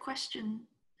 is there a question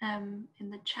in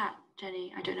the chat,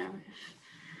 Jenny? I don't know if...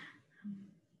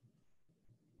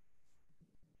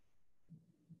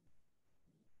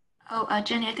 Oh,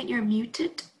 Jenny, I think you're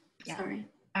muted. Yeah. Sorry.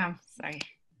 Sorry.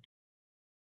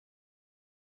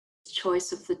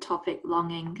 Choice of the topic,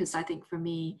 longing, because I think for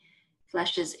me,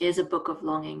 Flèche is a book of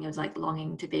longing. It was like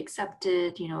longing to be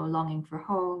accepted, you know, longing for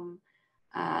home,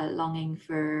 longing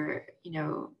for, you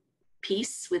know,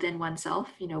 peace within oneself,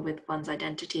 you know, with one's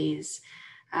identities.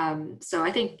 So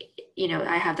I think, you know,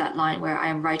 I have that line where I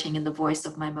am writing in the voice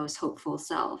of my most hopeful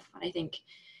self. And I think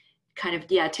kind of,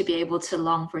 yeah, to be able to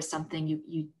long for something,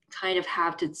 you kind of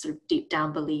have to sort of deep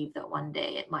down believe that one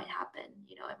day it might happen,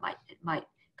 you know, it might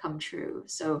come true.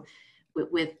 So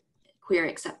with queer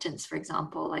acceptance, for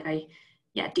example, like I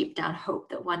deep down hope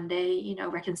that one day, you know,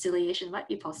 reconciliation might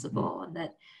be possible, and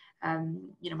that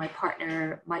you know, my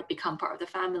partner might become part of the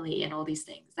family, and all these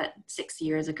things that 6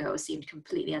 years ago seemed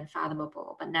completely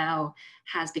unfathomable, but now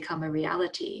has become a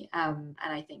reality. And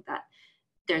I think that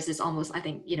there's this almost, I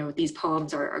think, you know, these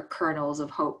poems are kernels of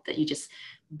hope that you just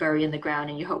bury in the ground,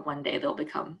 and you hope one day they'll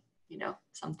become, you know,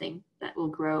 something that will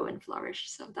grow and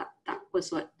flourish. So that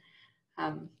was what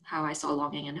how I saw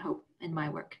longing and hope in my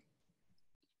work.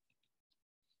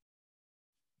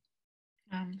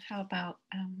 How about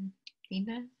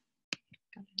Nina?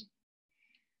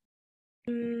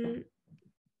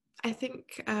 I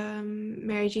think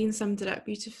Mary Jean summed it up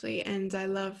beautifully, and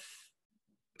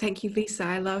thank you, Lisa.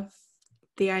 I love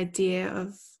the idea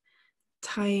of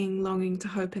tying longing to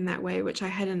hope in that way, which I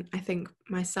hadn't, I think,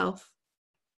 myself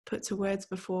put to words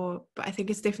before, but I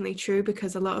think it's definitely true,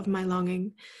 because a lot of my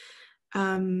longing,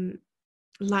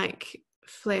 like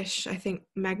Flèche, I think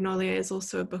Magnolia is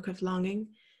also a book of longing,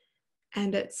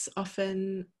 and it's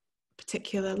often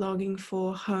particular longing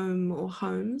for home or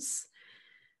homes.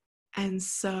 And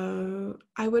so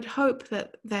I would hope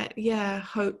that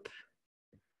hope,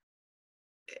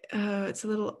 it's a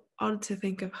little odd to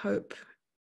think of hope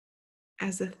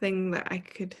as a thing that I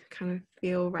could kind of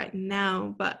feel right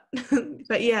now, but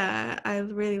but yeah, I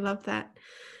really love that.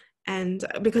 And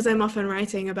because I'm often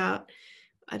writing about,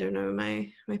 I don't know,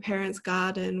 my parents'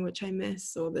 garden, which I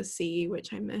miss, or the sea,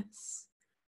 which I miss,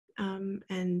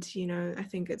 and you know, I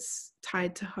think it's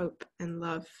tied to hope and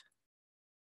love.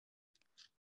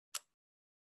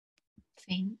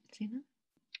 Zeina?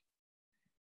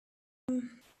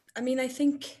 I mean, I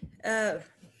think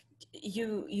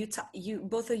you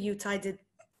both of you tied it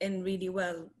in really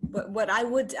well. But what I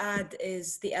would add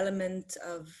is the element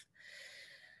of,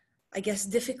 I guess,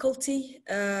 difficulty,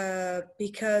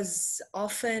 because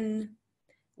often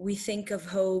we think of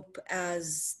hope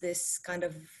as this kind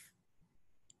of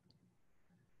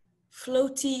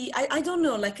floaty, I don't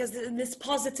know, like as this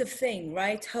positive thing,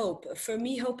 right? Hope. For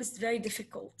me, hope is very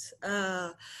difficult.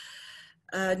 Not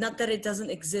that it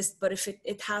doesn't exist, but if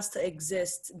it has to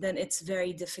exist, then it's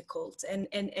very difficult. And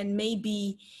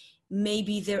maybe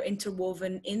they're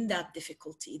interwoven in that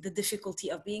difficulty, the difficulty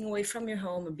of being away from your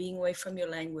home and being away from your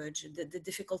language, the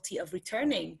difficulty of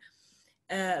returning,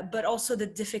 but also the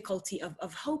difficulty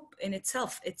of hope in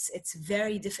itself. It's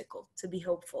very difficult to be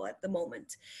hopeful at the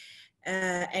moment.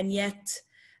 And yet,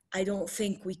 I don't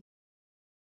think we,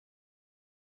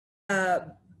 I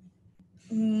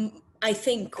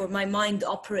think, or my mind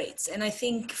operates. And I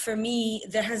think for me,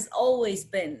 there has always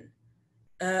been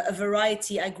a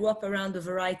variety. I grew up around a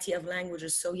variety of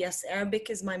languages. So yes,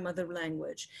 Arabic is my mother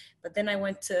language, but then I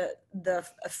went to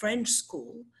a French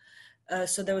school.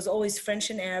 So there was always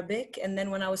French and Arabic. And then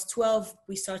when I was 12,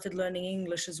 we started learning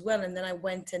English as well. And then I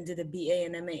went and did a BA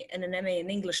and an MA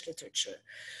in English literature.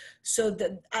 So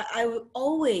I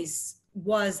always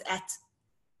was at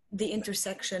the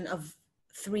intersection of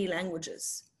three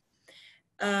languages.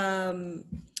 And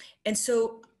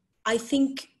so I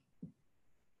think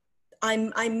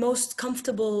I'm most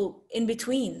comfortable in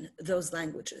between those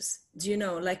languages. Do you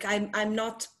know? Like I'm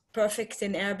not perfect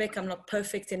in Arabic. I'm not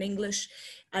perfect in English.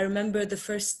 I remember the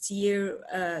first year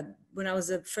when I was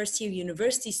a first-year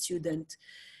university student.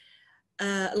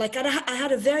 Like I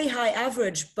had a very high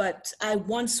average, but I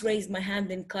once raised my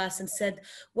hand in class and said,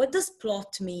 "What does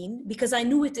plot mean?" Because I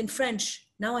knew it in French.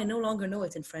 Now I no longer know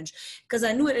it in French because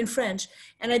I knew it in French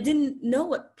and I didn't know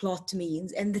what plot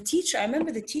means. And the teacher, I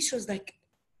remember the teacher was like,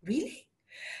 "Really?"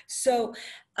 So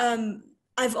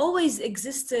I've always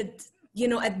existed, you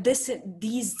know, at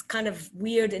these kind of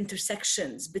weird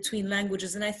intersections between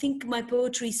languages. And I think my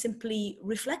poetry simply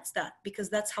reflects that because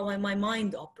that's how my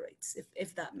mind operates,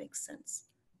 if that makes sense.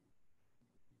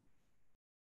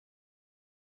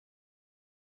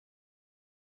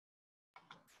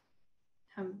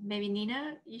 Maybe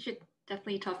Nina, you should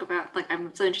definitely talk about, like,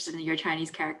 I'm so interested in your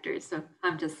Chinese characters, so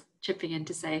I'm just chipping in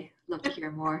to say, love to hear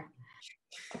more.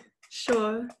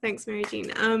 Sure, thanks, Mary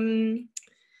Jean.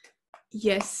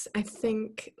 Yes, I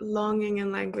think longing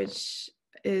and language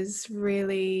is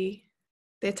really,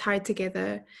 they're tied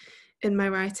together in my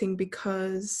writing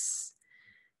because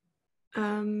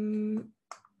I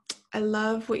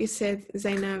love what you said,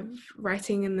 Zeina,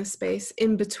 writing in the space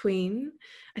in between.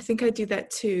 I think I do that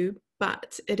too,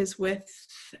 but it is with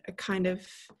a kind of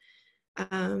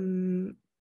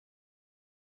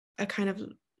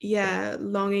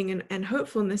longing and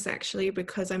hopefulness, actually,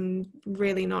 because I'm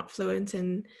really not fluent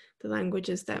in the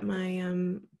languages that my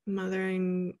mother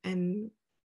and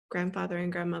grandfather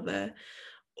and grandmother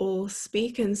all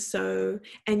speak, and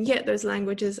yet those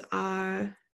languages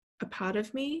are a part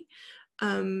of me,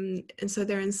 and so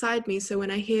they're inside me. So when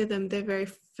I hear them, they're very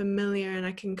familiar, and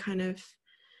I can kind of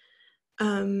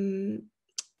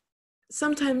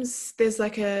sometimes there's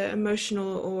like a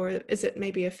emotional, or is it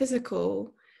maybe a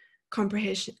physical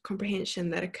comprehension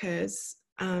that occurs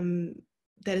that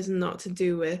is not to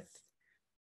do with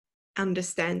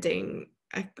understanding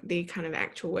the kind of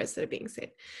actual words that are being said,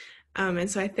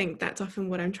 and so I think that's often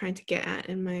what I'm trying to get at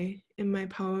in my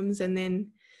poems.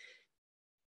 And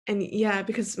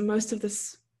because most of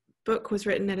this book was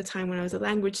written at a time when I was a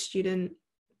language student,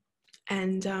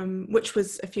 and which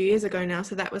was a few years ago now,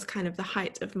 so that was kind of the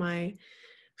height of my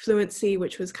fluency,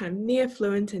 which was kind of near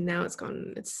fluent, and now it's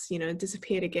gone, it's, you know,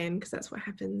 disappeared again, because that's what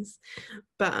happens.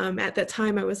 But at that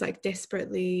time I was like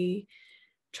desperately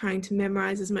trying to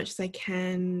memorize as much as I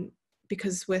can,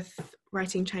 because with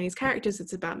writing Chinese characters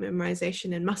it's about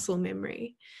memorization and muscle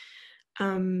memory.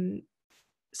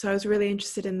 So I was really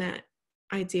interested in that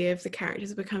idea of the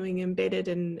characters becoming embedded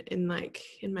in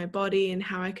my body, and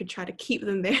how I could try to keep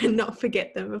them there and not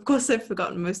forget them. Of course I've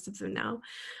forgotten most of them now,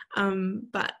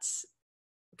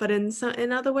 but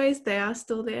in other ways they are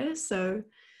still there. So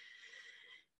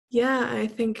yeah, I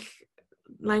think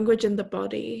language in the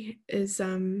body is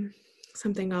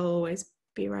something I'll always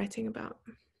be writing about.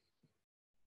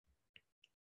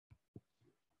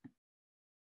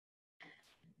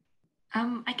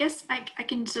 I guess I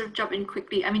can sort of jump in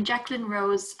quickly. I mean, Jacqueline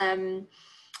Rose, I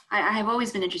have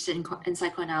always been interested in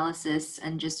psychoanalysis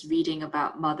and just reading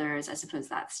about mothers. I suppose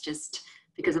that's just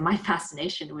because of my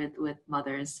fascination with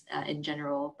mothers in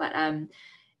general. But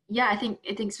yeah, I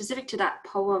think specific to that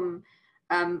poem,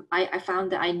 I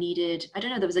found that I needed, I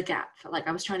don't know, there was a gap. Like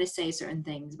I was trying to say certain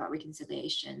things about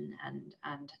reconciliation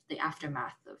and the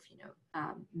aftermath of, you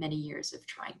know, many years of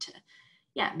trying to,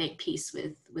 make peace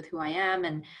with who I am.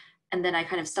 And then I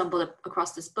kind of stumbled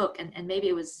across this book, and maybe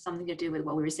it was something to do with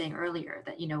what we were saying earlier,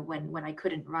 that, you know, when I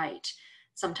couldn't write,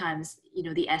 sometimes, you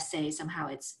know, the essay, somehow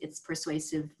it's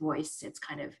persuasive voice. It's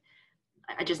kind of,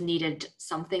 I just needed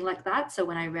something like that. So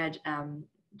when I read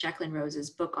Jacqueline Rose's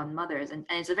book on mothers, and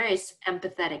it's a very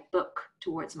empathetic book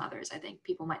towards mothers. I think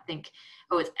people might think,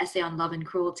 oh, it's essay on love and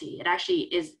cruelty. It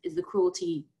actually is the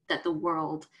cruelty that the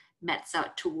world mets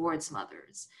out towards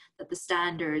mothers, that the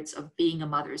standards of being a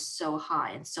mother is so high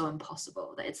and so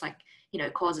impossible that it's like, you know,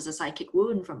 it causes a psychic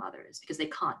wound for mothers because they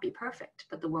can't be perfect,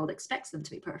 but the world expects them to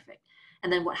be perfect.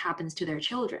 And then what happens to their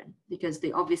children, because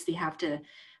they obviously have to,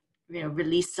 you know,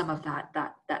 release some of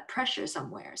that pressure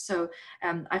somewhere. So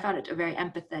I found it a very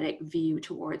empathetic view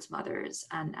towards mothers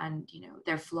and you know,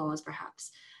 their flaws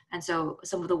perhaps. And so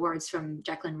some of the words from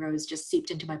Jacqueline Rose just seeped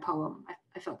into my poem.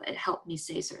 I felt that it helped me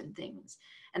say certain things.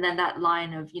 And then that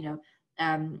line of, you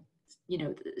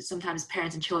know, sometimes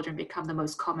parents and children become the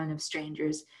most common of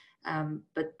strangers,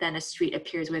 but then a street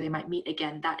appears where they might meet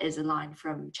again. That is a line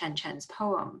from Chen Chen's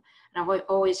poem. And I've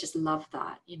always just loved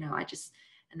that, you know,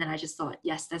 and then I just thought,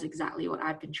 yes, that's exactly what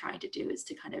I've been trying to do, is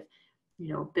to kind of, you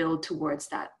know, build towards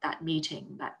that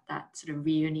meeting, that sort of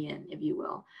reunion, if you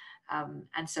will.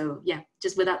 And so, yeah,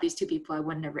 just without these two people, I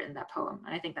wouldn't have written that poem.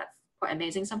 And I think that's quite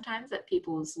amazing sometimes, that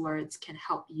people's words can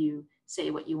help you say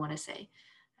what you want to say.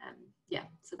 Yeah,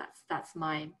 so that's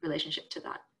my relationship to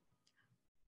that.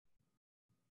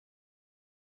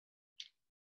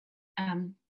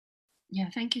 Yeah,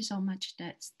 thank you so much.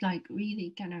 That's like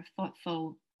really kind of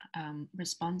thoughtful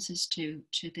responses to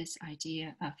this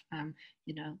idea of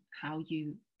you know, how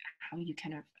you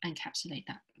kind of encapsulate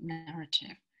that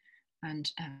narrative, and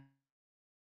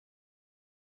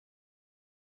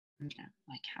yeah,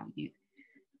 like how you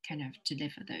kind of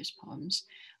deliver those poems.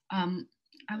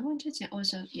 I wanted to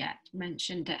also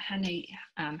mention that Heaney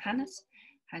has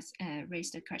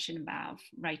raised a question about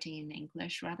writing in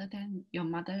English rather than your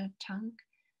mother tongue.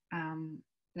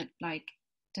 That like,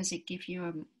 does it give you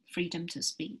a freedom to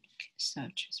speak? So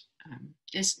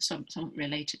just some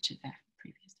related to that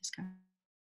previous discussion.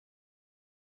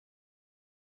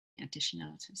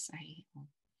 Additional to say.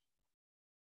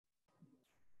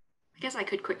 I guess I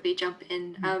could quickly jump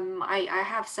in. I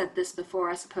have said this before,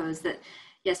 I suppose, that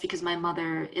yes, because my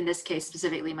mother, in this case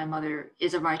specifically, my mother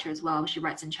is a writer as well. She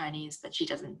writes in Chinese, but she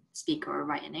doesn't speak or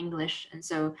write in English. And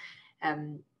so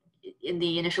in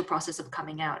the initial process of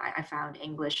coming out, I found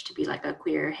English to be like a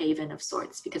queer haven of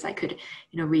sorts, because I could,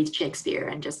 you know, read Shakespeare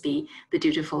and just be the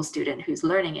dutiful student who's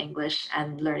learning English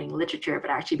and learning literature, but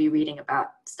actually be reading about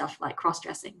stuff like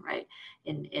cross-dressing, right?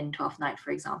 In Twelfth Night, for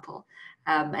example.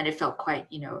 And it felt quite,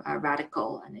 you know,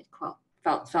 radical, and it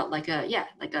felt like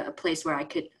a place where I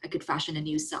could fashion a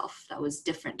new self that was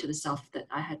different to the self that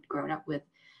I had grown up with.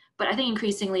 But I think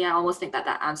increasingly, I almost think that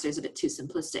answer is a bit too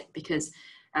simplistic, because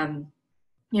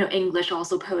you know, English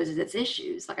also poses its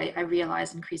issues. Like I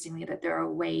realize increasingly that there are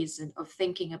ways of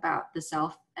thinking about the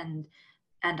self and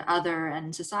other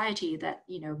and society that,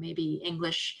 you know, maybe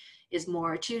English is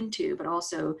more attuned to, but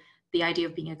also the idea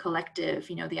of being a collective,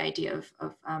 you know, the idea of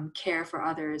care for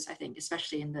others. I think,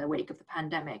 especially in the wake of the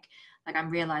pandemic, like I'm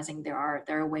realizing there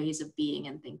are ways of being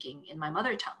and thinking in my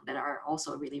mother tongue that are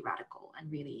also really radical and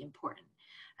really important.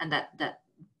 And that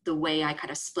the way I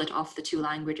kind of split off the two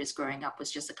languages growing up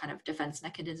was just a kind of defense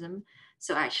mechanism.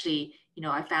 So actually, you know,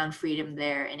 I found freedom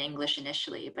there in English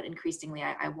initially, but increasingly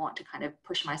I want to kind of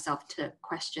push myself to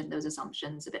question those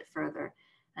assumptions a bit further,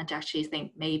 and to actually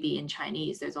think maybe in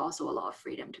Chinese, there's also a lot of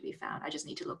freedom to be found. I just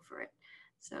need to look for it.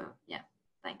 So yeah,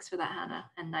 thanks for that, Hannah,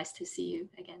 and nice to see you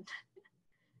again.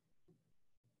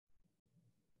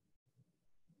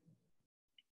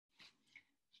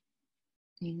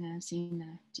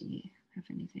 Zeina, do you have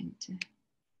anything to?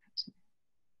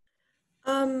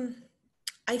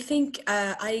 I think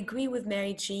I agree with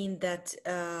Mary Jean that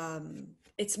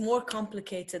it's more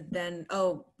complicated than,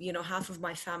 oh, you know, half of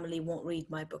my family won't read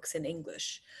my books in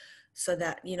English, so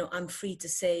that, you know, I'm free to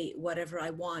say whatever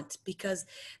I want, because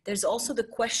there's also the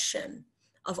question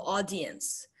of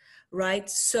audience, right?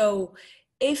 So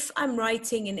if I'm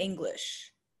writing in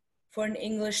English for an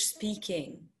English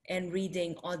speaking and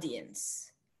reading audience,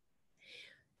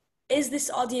 is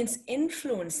this audience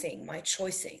influencing my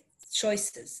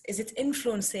choices? Is it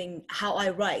influencing how I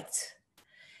write?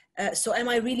 So am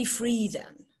I really free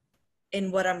then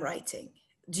in what I'm writing?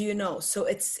 Do you know? So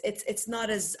it's not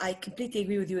as, I completely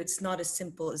agree with you, it's not as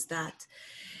simple as that.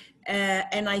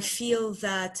 And I feel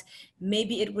that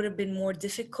maybe it would have been more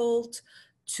difficult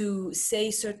to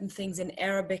say certain things in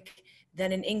Arabic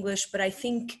than in English, but I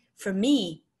think for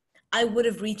me, I would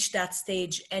have reached that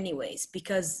stage anyways,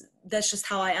 because that's just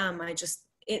how I am.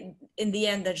 In the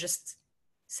end, I just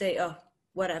say, oh,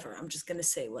 whatever, I'm just gonna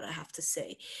say what I have to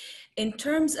say. In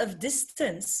terms of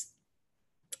distance,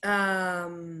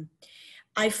 I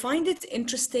find it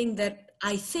interesting that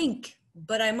I think,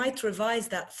 but I might revise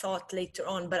that thought later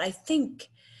on, but I think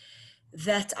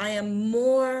that I am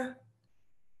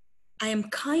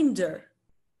kinder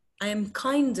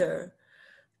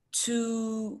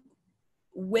to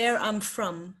where I'm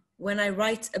from when I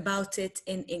write about it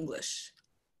in English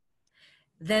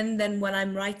than when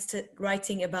I'm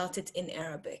writing about it in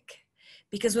Arabic.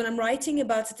 Because when I'm writing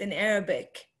about it in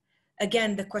Arabic,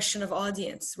 again, the question of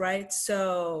audience, right?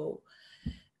 So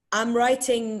I'm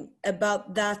writing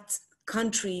about that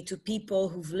country to people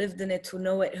who've lived in it, who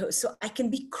know it, so I can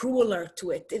be crueler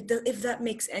to it, if that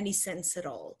makes any sense at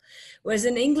all. Whereas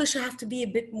in English, I have to be a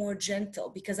bit more gentle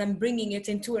because I'm bringing it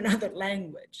into another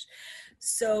language.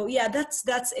 So yeah,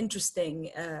 that's interesting.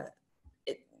 I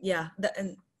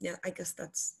guess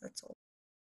that's all.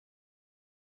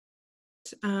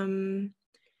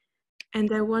 And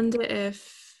I wonder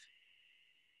if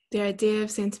the idea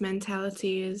of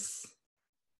sentimentality is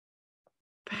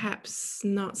perhaps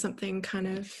not something kind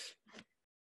of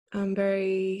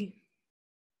very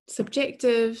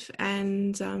subjective,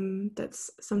 and that's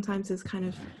sometimes is kind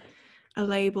of a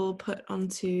label put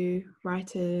onto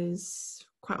writers,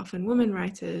 quite often women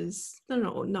writers,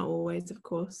 not always, of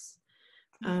course.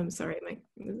 Sorry,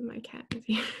 my cat is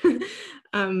here.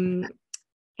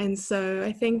 And so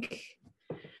I think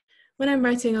when I'm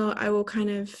writing, I will kind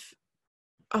of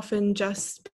often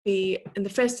just be, in the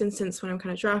first instance when I'm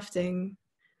kind of drafting,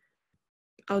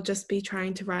 I'll just be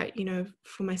trying to write, you know,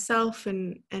 for myself,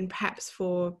 and perhaps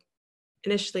for,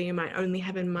 initially you might only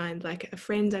have in mind like a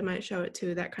friend I might show it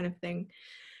to, that kind of thing.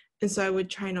 And so I would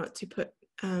try not to put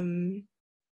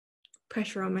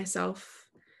pressure on myself.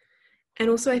 And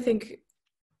also I think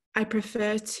I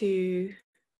prefer to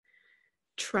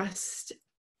trust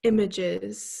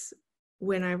images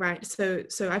when I write. So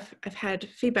I've had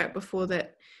feedback before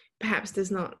that perhaps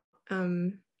there's not,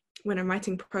 when I'm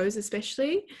writing prose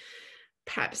especially,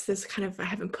 perhaps there's kind of, I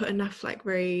haven't put enough like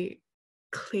very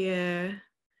clear,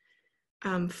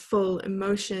 full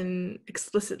emotion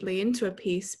explicitly into a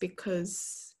piece,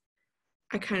 because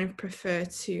I kind of prefer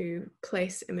to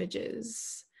place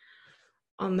images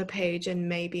on the page and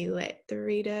maybe let the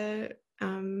reader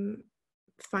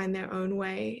find their own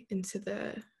way into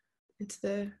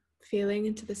the feeling,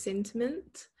 into the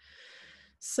sentiment.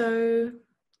 So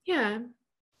yeah,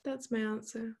 that's my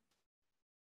answer.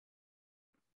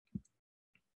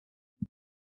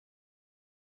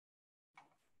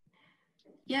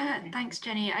 Yeah, thanks,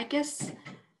 Jenny. I guess,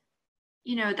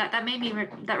 you know, that made me,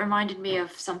 that reminded me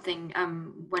of something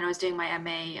when I was doing my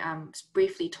MA,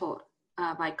 briefly taught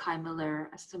by Kai Miller.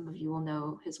 As some of you will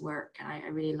know his work, and I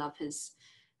really love his,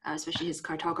 especially his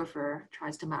cartographer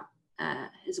tries to map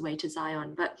his way to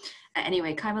Zion. But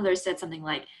anyway, Kai Miller said something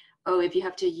like, oh, if you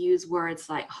have to use words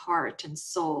like heart and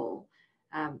soul,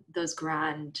 those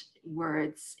grand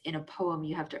words in a poem,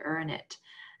 you have to earn it.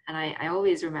 And I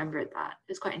always remembered that.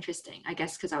 It was quite interesting, I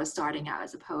guess, because I was starting out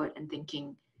as a poet and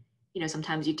thinking, you know,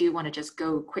 sometimes you do want to just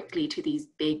go quickly to these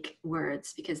big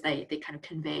words because they kind of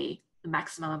convey the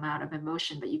maximum amount of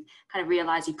emotion, but you kind of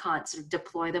realize you can't sort of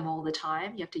deploy them all the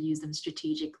time. You have to use them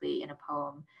strategically in a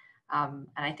poem. And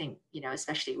I think, you know,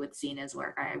 especially with Zeina's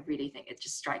work, I really think it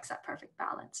just strikes that perfect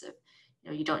balance of, you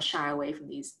know, you don't shy away from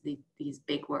these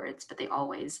big words, but they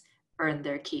always earn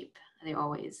their keep. And they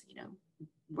always, you know,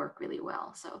 work really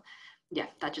well. So yeah,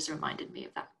 that just reminded me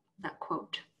of that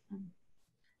quote.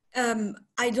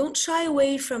 I don't shy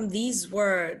away from these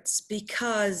words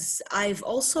because I've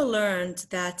also learned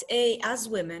that A, as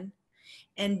women,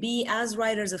 and B, as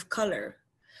writers of color,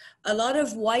 a lot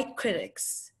of white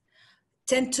critics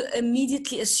tend to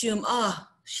immediately assume,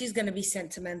 she's going to be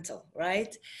sentimental,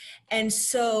 right? And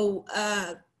so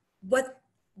what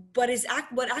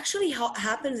actually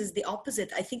happens is the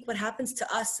opposite. I think what happens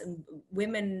to us and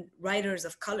women writers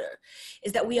of color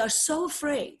is that we are so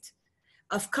afraid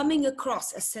of coming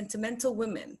across as sentimental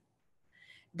women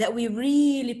that we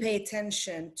really pay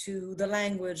attention to the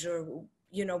language or,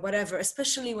 you know, whatever,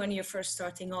 especially when you're first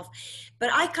starting off. But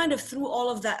I kind of threw all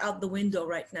of that out the window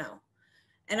right now,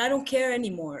 and I don't care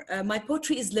anymore. My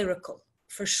poetry is lyrical,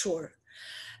 for sure.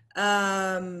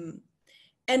 And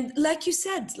like you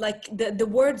said, like the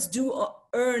words do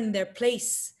earn their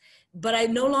place, but I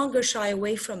no longer shy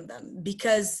away from them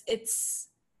because it's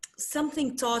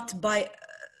something taught by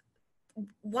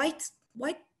white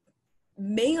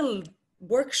male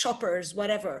workshoppers,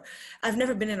 whatever. I've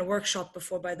never been in a workshop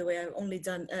before, by the way. I've only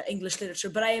done English literature,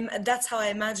 but that's how I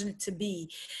imagine it to be.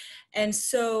 And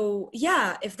so,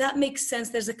 yeah, if that makes sense,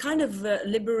 there's a kind of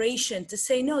liberation to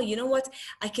say, no, you know what?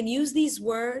 I can use these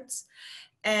words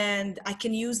and I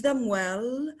can use them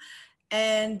well,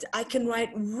 and I can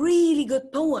write really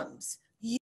good poems.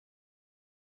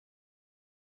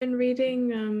 Been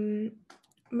reading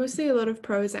mostly a lot of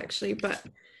prose actually, but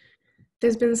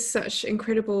there's been such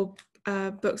incredible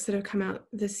books that have come out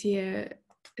this year,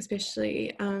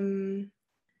 especially, and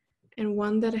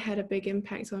one that had a big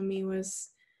impact on me was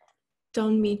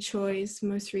Don Mi Choi's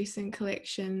most recent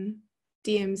collection,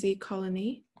 DMZ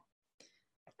Colony.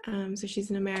 So she's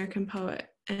an American poet,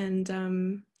 and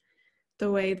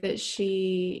the way that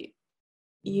she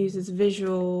uses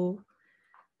visual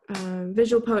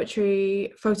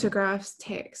poetry, photographs,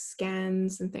 text,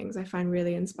 scans, and things I find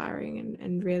really inspiring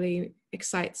and really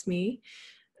excites me.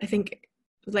 I think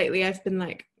lately I've been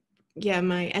like, yeah,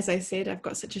 as I said, I've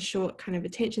got such a short kind of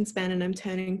attention span, and I'm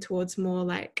turning towards more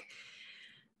like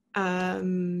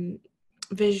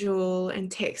visual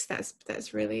and text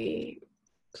that's really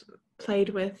played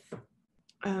with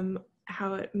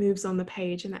how it moves on the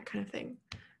page and that kind of thing.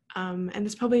 And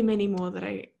there's probably many more that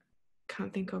I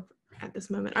can't think of at this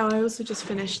moment. Oh, I also just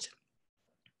finished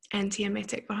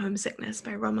Antiemetic for Homesickness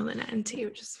by Romulan Anti,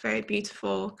 which is a very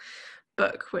beautiful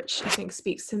book, which I think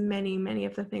speaks to many, many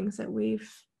of the things that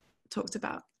we've talked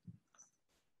about.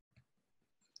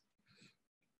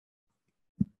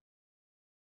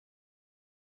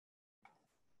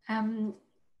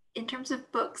 In terms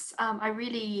of books, I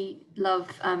really love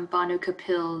Banu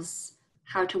Kapil's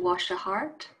How to Wash a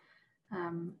Heart.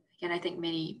 Again, I think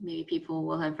many people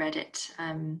will have read it.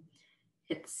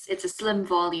 It's a slim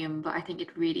volume, but I think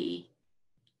it really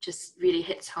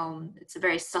hits home. It's a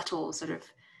very subtle sort of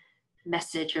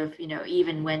message of, you know,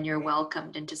 even when you're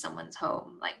welcomed into someone's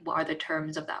home, like what are the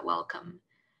terms of that welcome,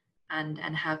 and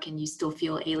how can you still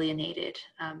feel alienated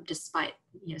despite,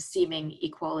 you know, seeming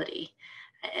equality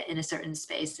in a certain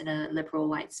space, in a liberal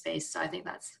white space. So I think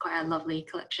that's quite a lovely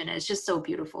collection. And it's just so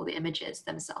beautiful. The images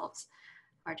themselves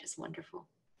are just wonderful.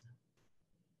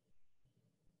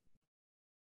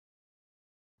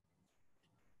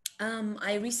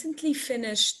 I recently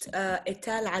finished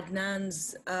Ital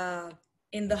Adnan's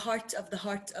In the Heart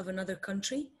of Another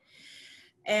Country.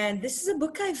 And this is a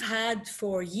book I've had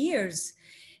for years.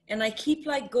 And I keep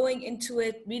like going into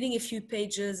it, reading a few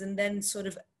pages, and then sort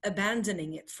of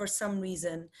abandoning it for some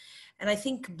reason. And I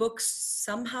think books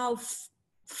somehow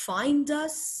find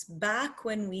us back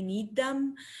when we need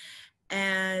them.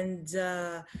 And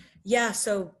yeah,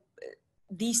 so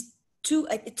these two,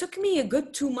 it took me a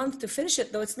good 2 months to finish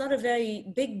it, though it's not a very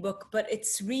big book, but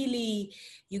it's really,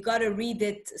 you got to read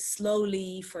it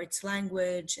slowly for its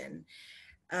language. And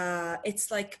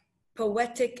it's like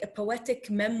a poetic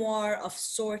memoir of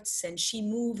sorts, and she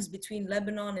moves between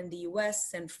Lebanon and the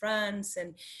US and France,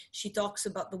 and she talks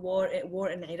about the war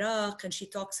in Iraq, and she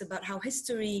talks about how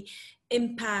history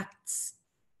impacts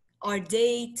our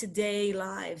day-to-day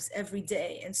lives every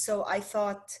day. And so I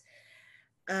thought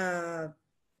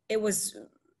it was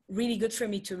really good for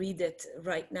me to read it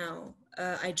right now.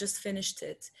 I just finished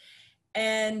it.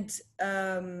 And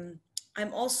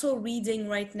I'm also reading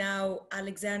right now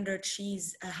Alexander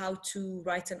Chee's How to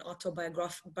Write an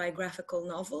Autobiographical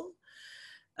Novel.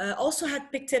 Also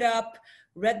had picked it up,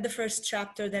 read the first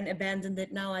chapter, then abandoned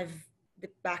it. Now I've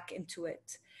been back into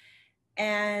it.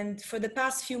 And for the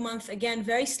past few months, again,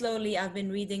 very slowly, I've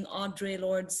been reading Audre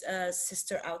Lorde's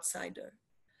Sister Outsider.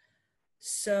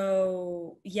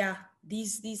 So yeah,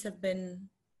 these have been,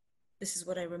 this is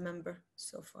what I remember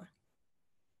so far.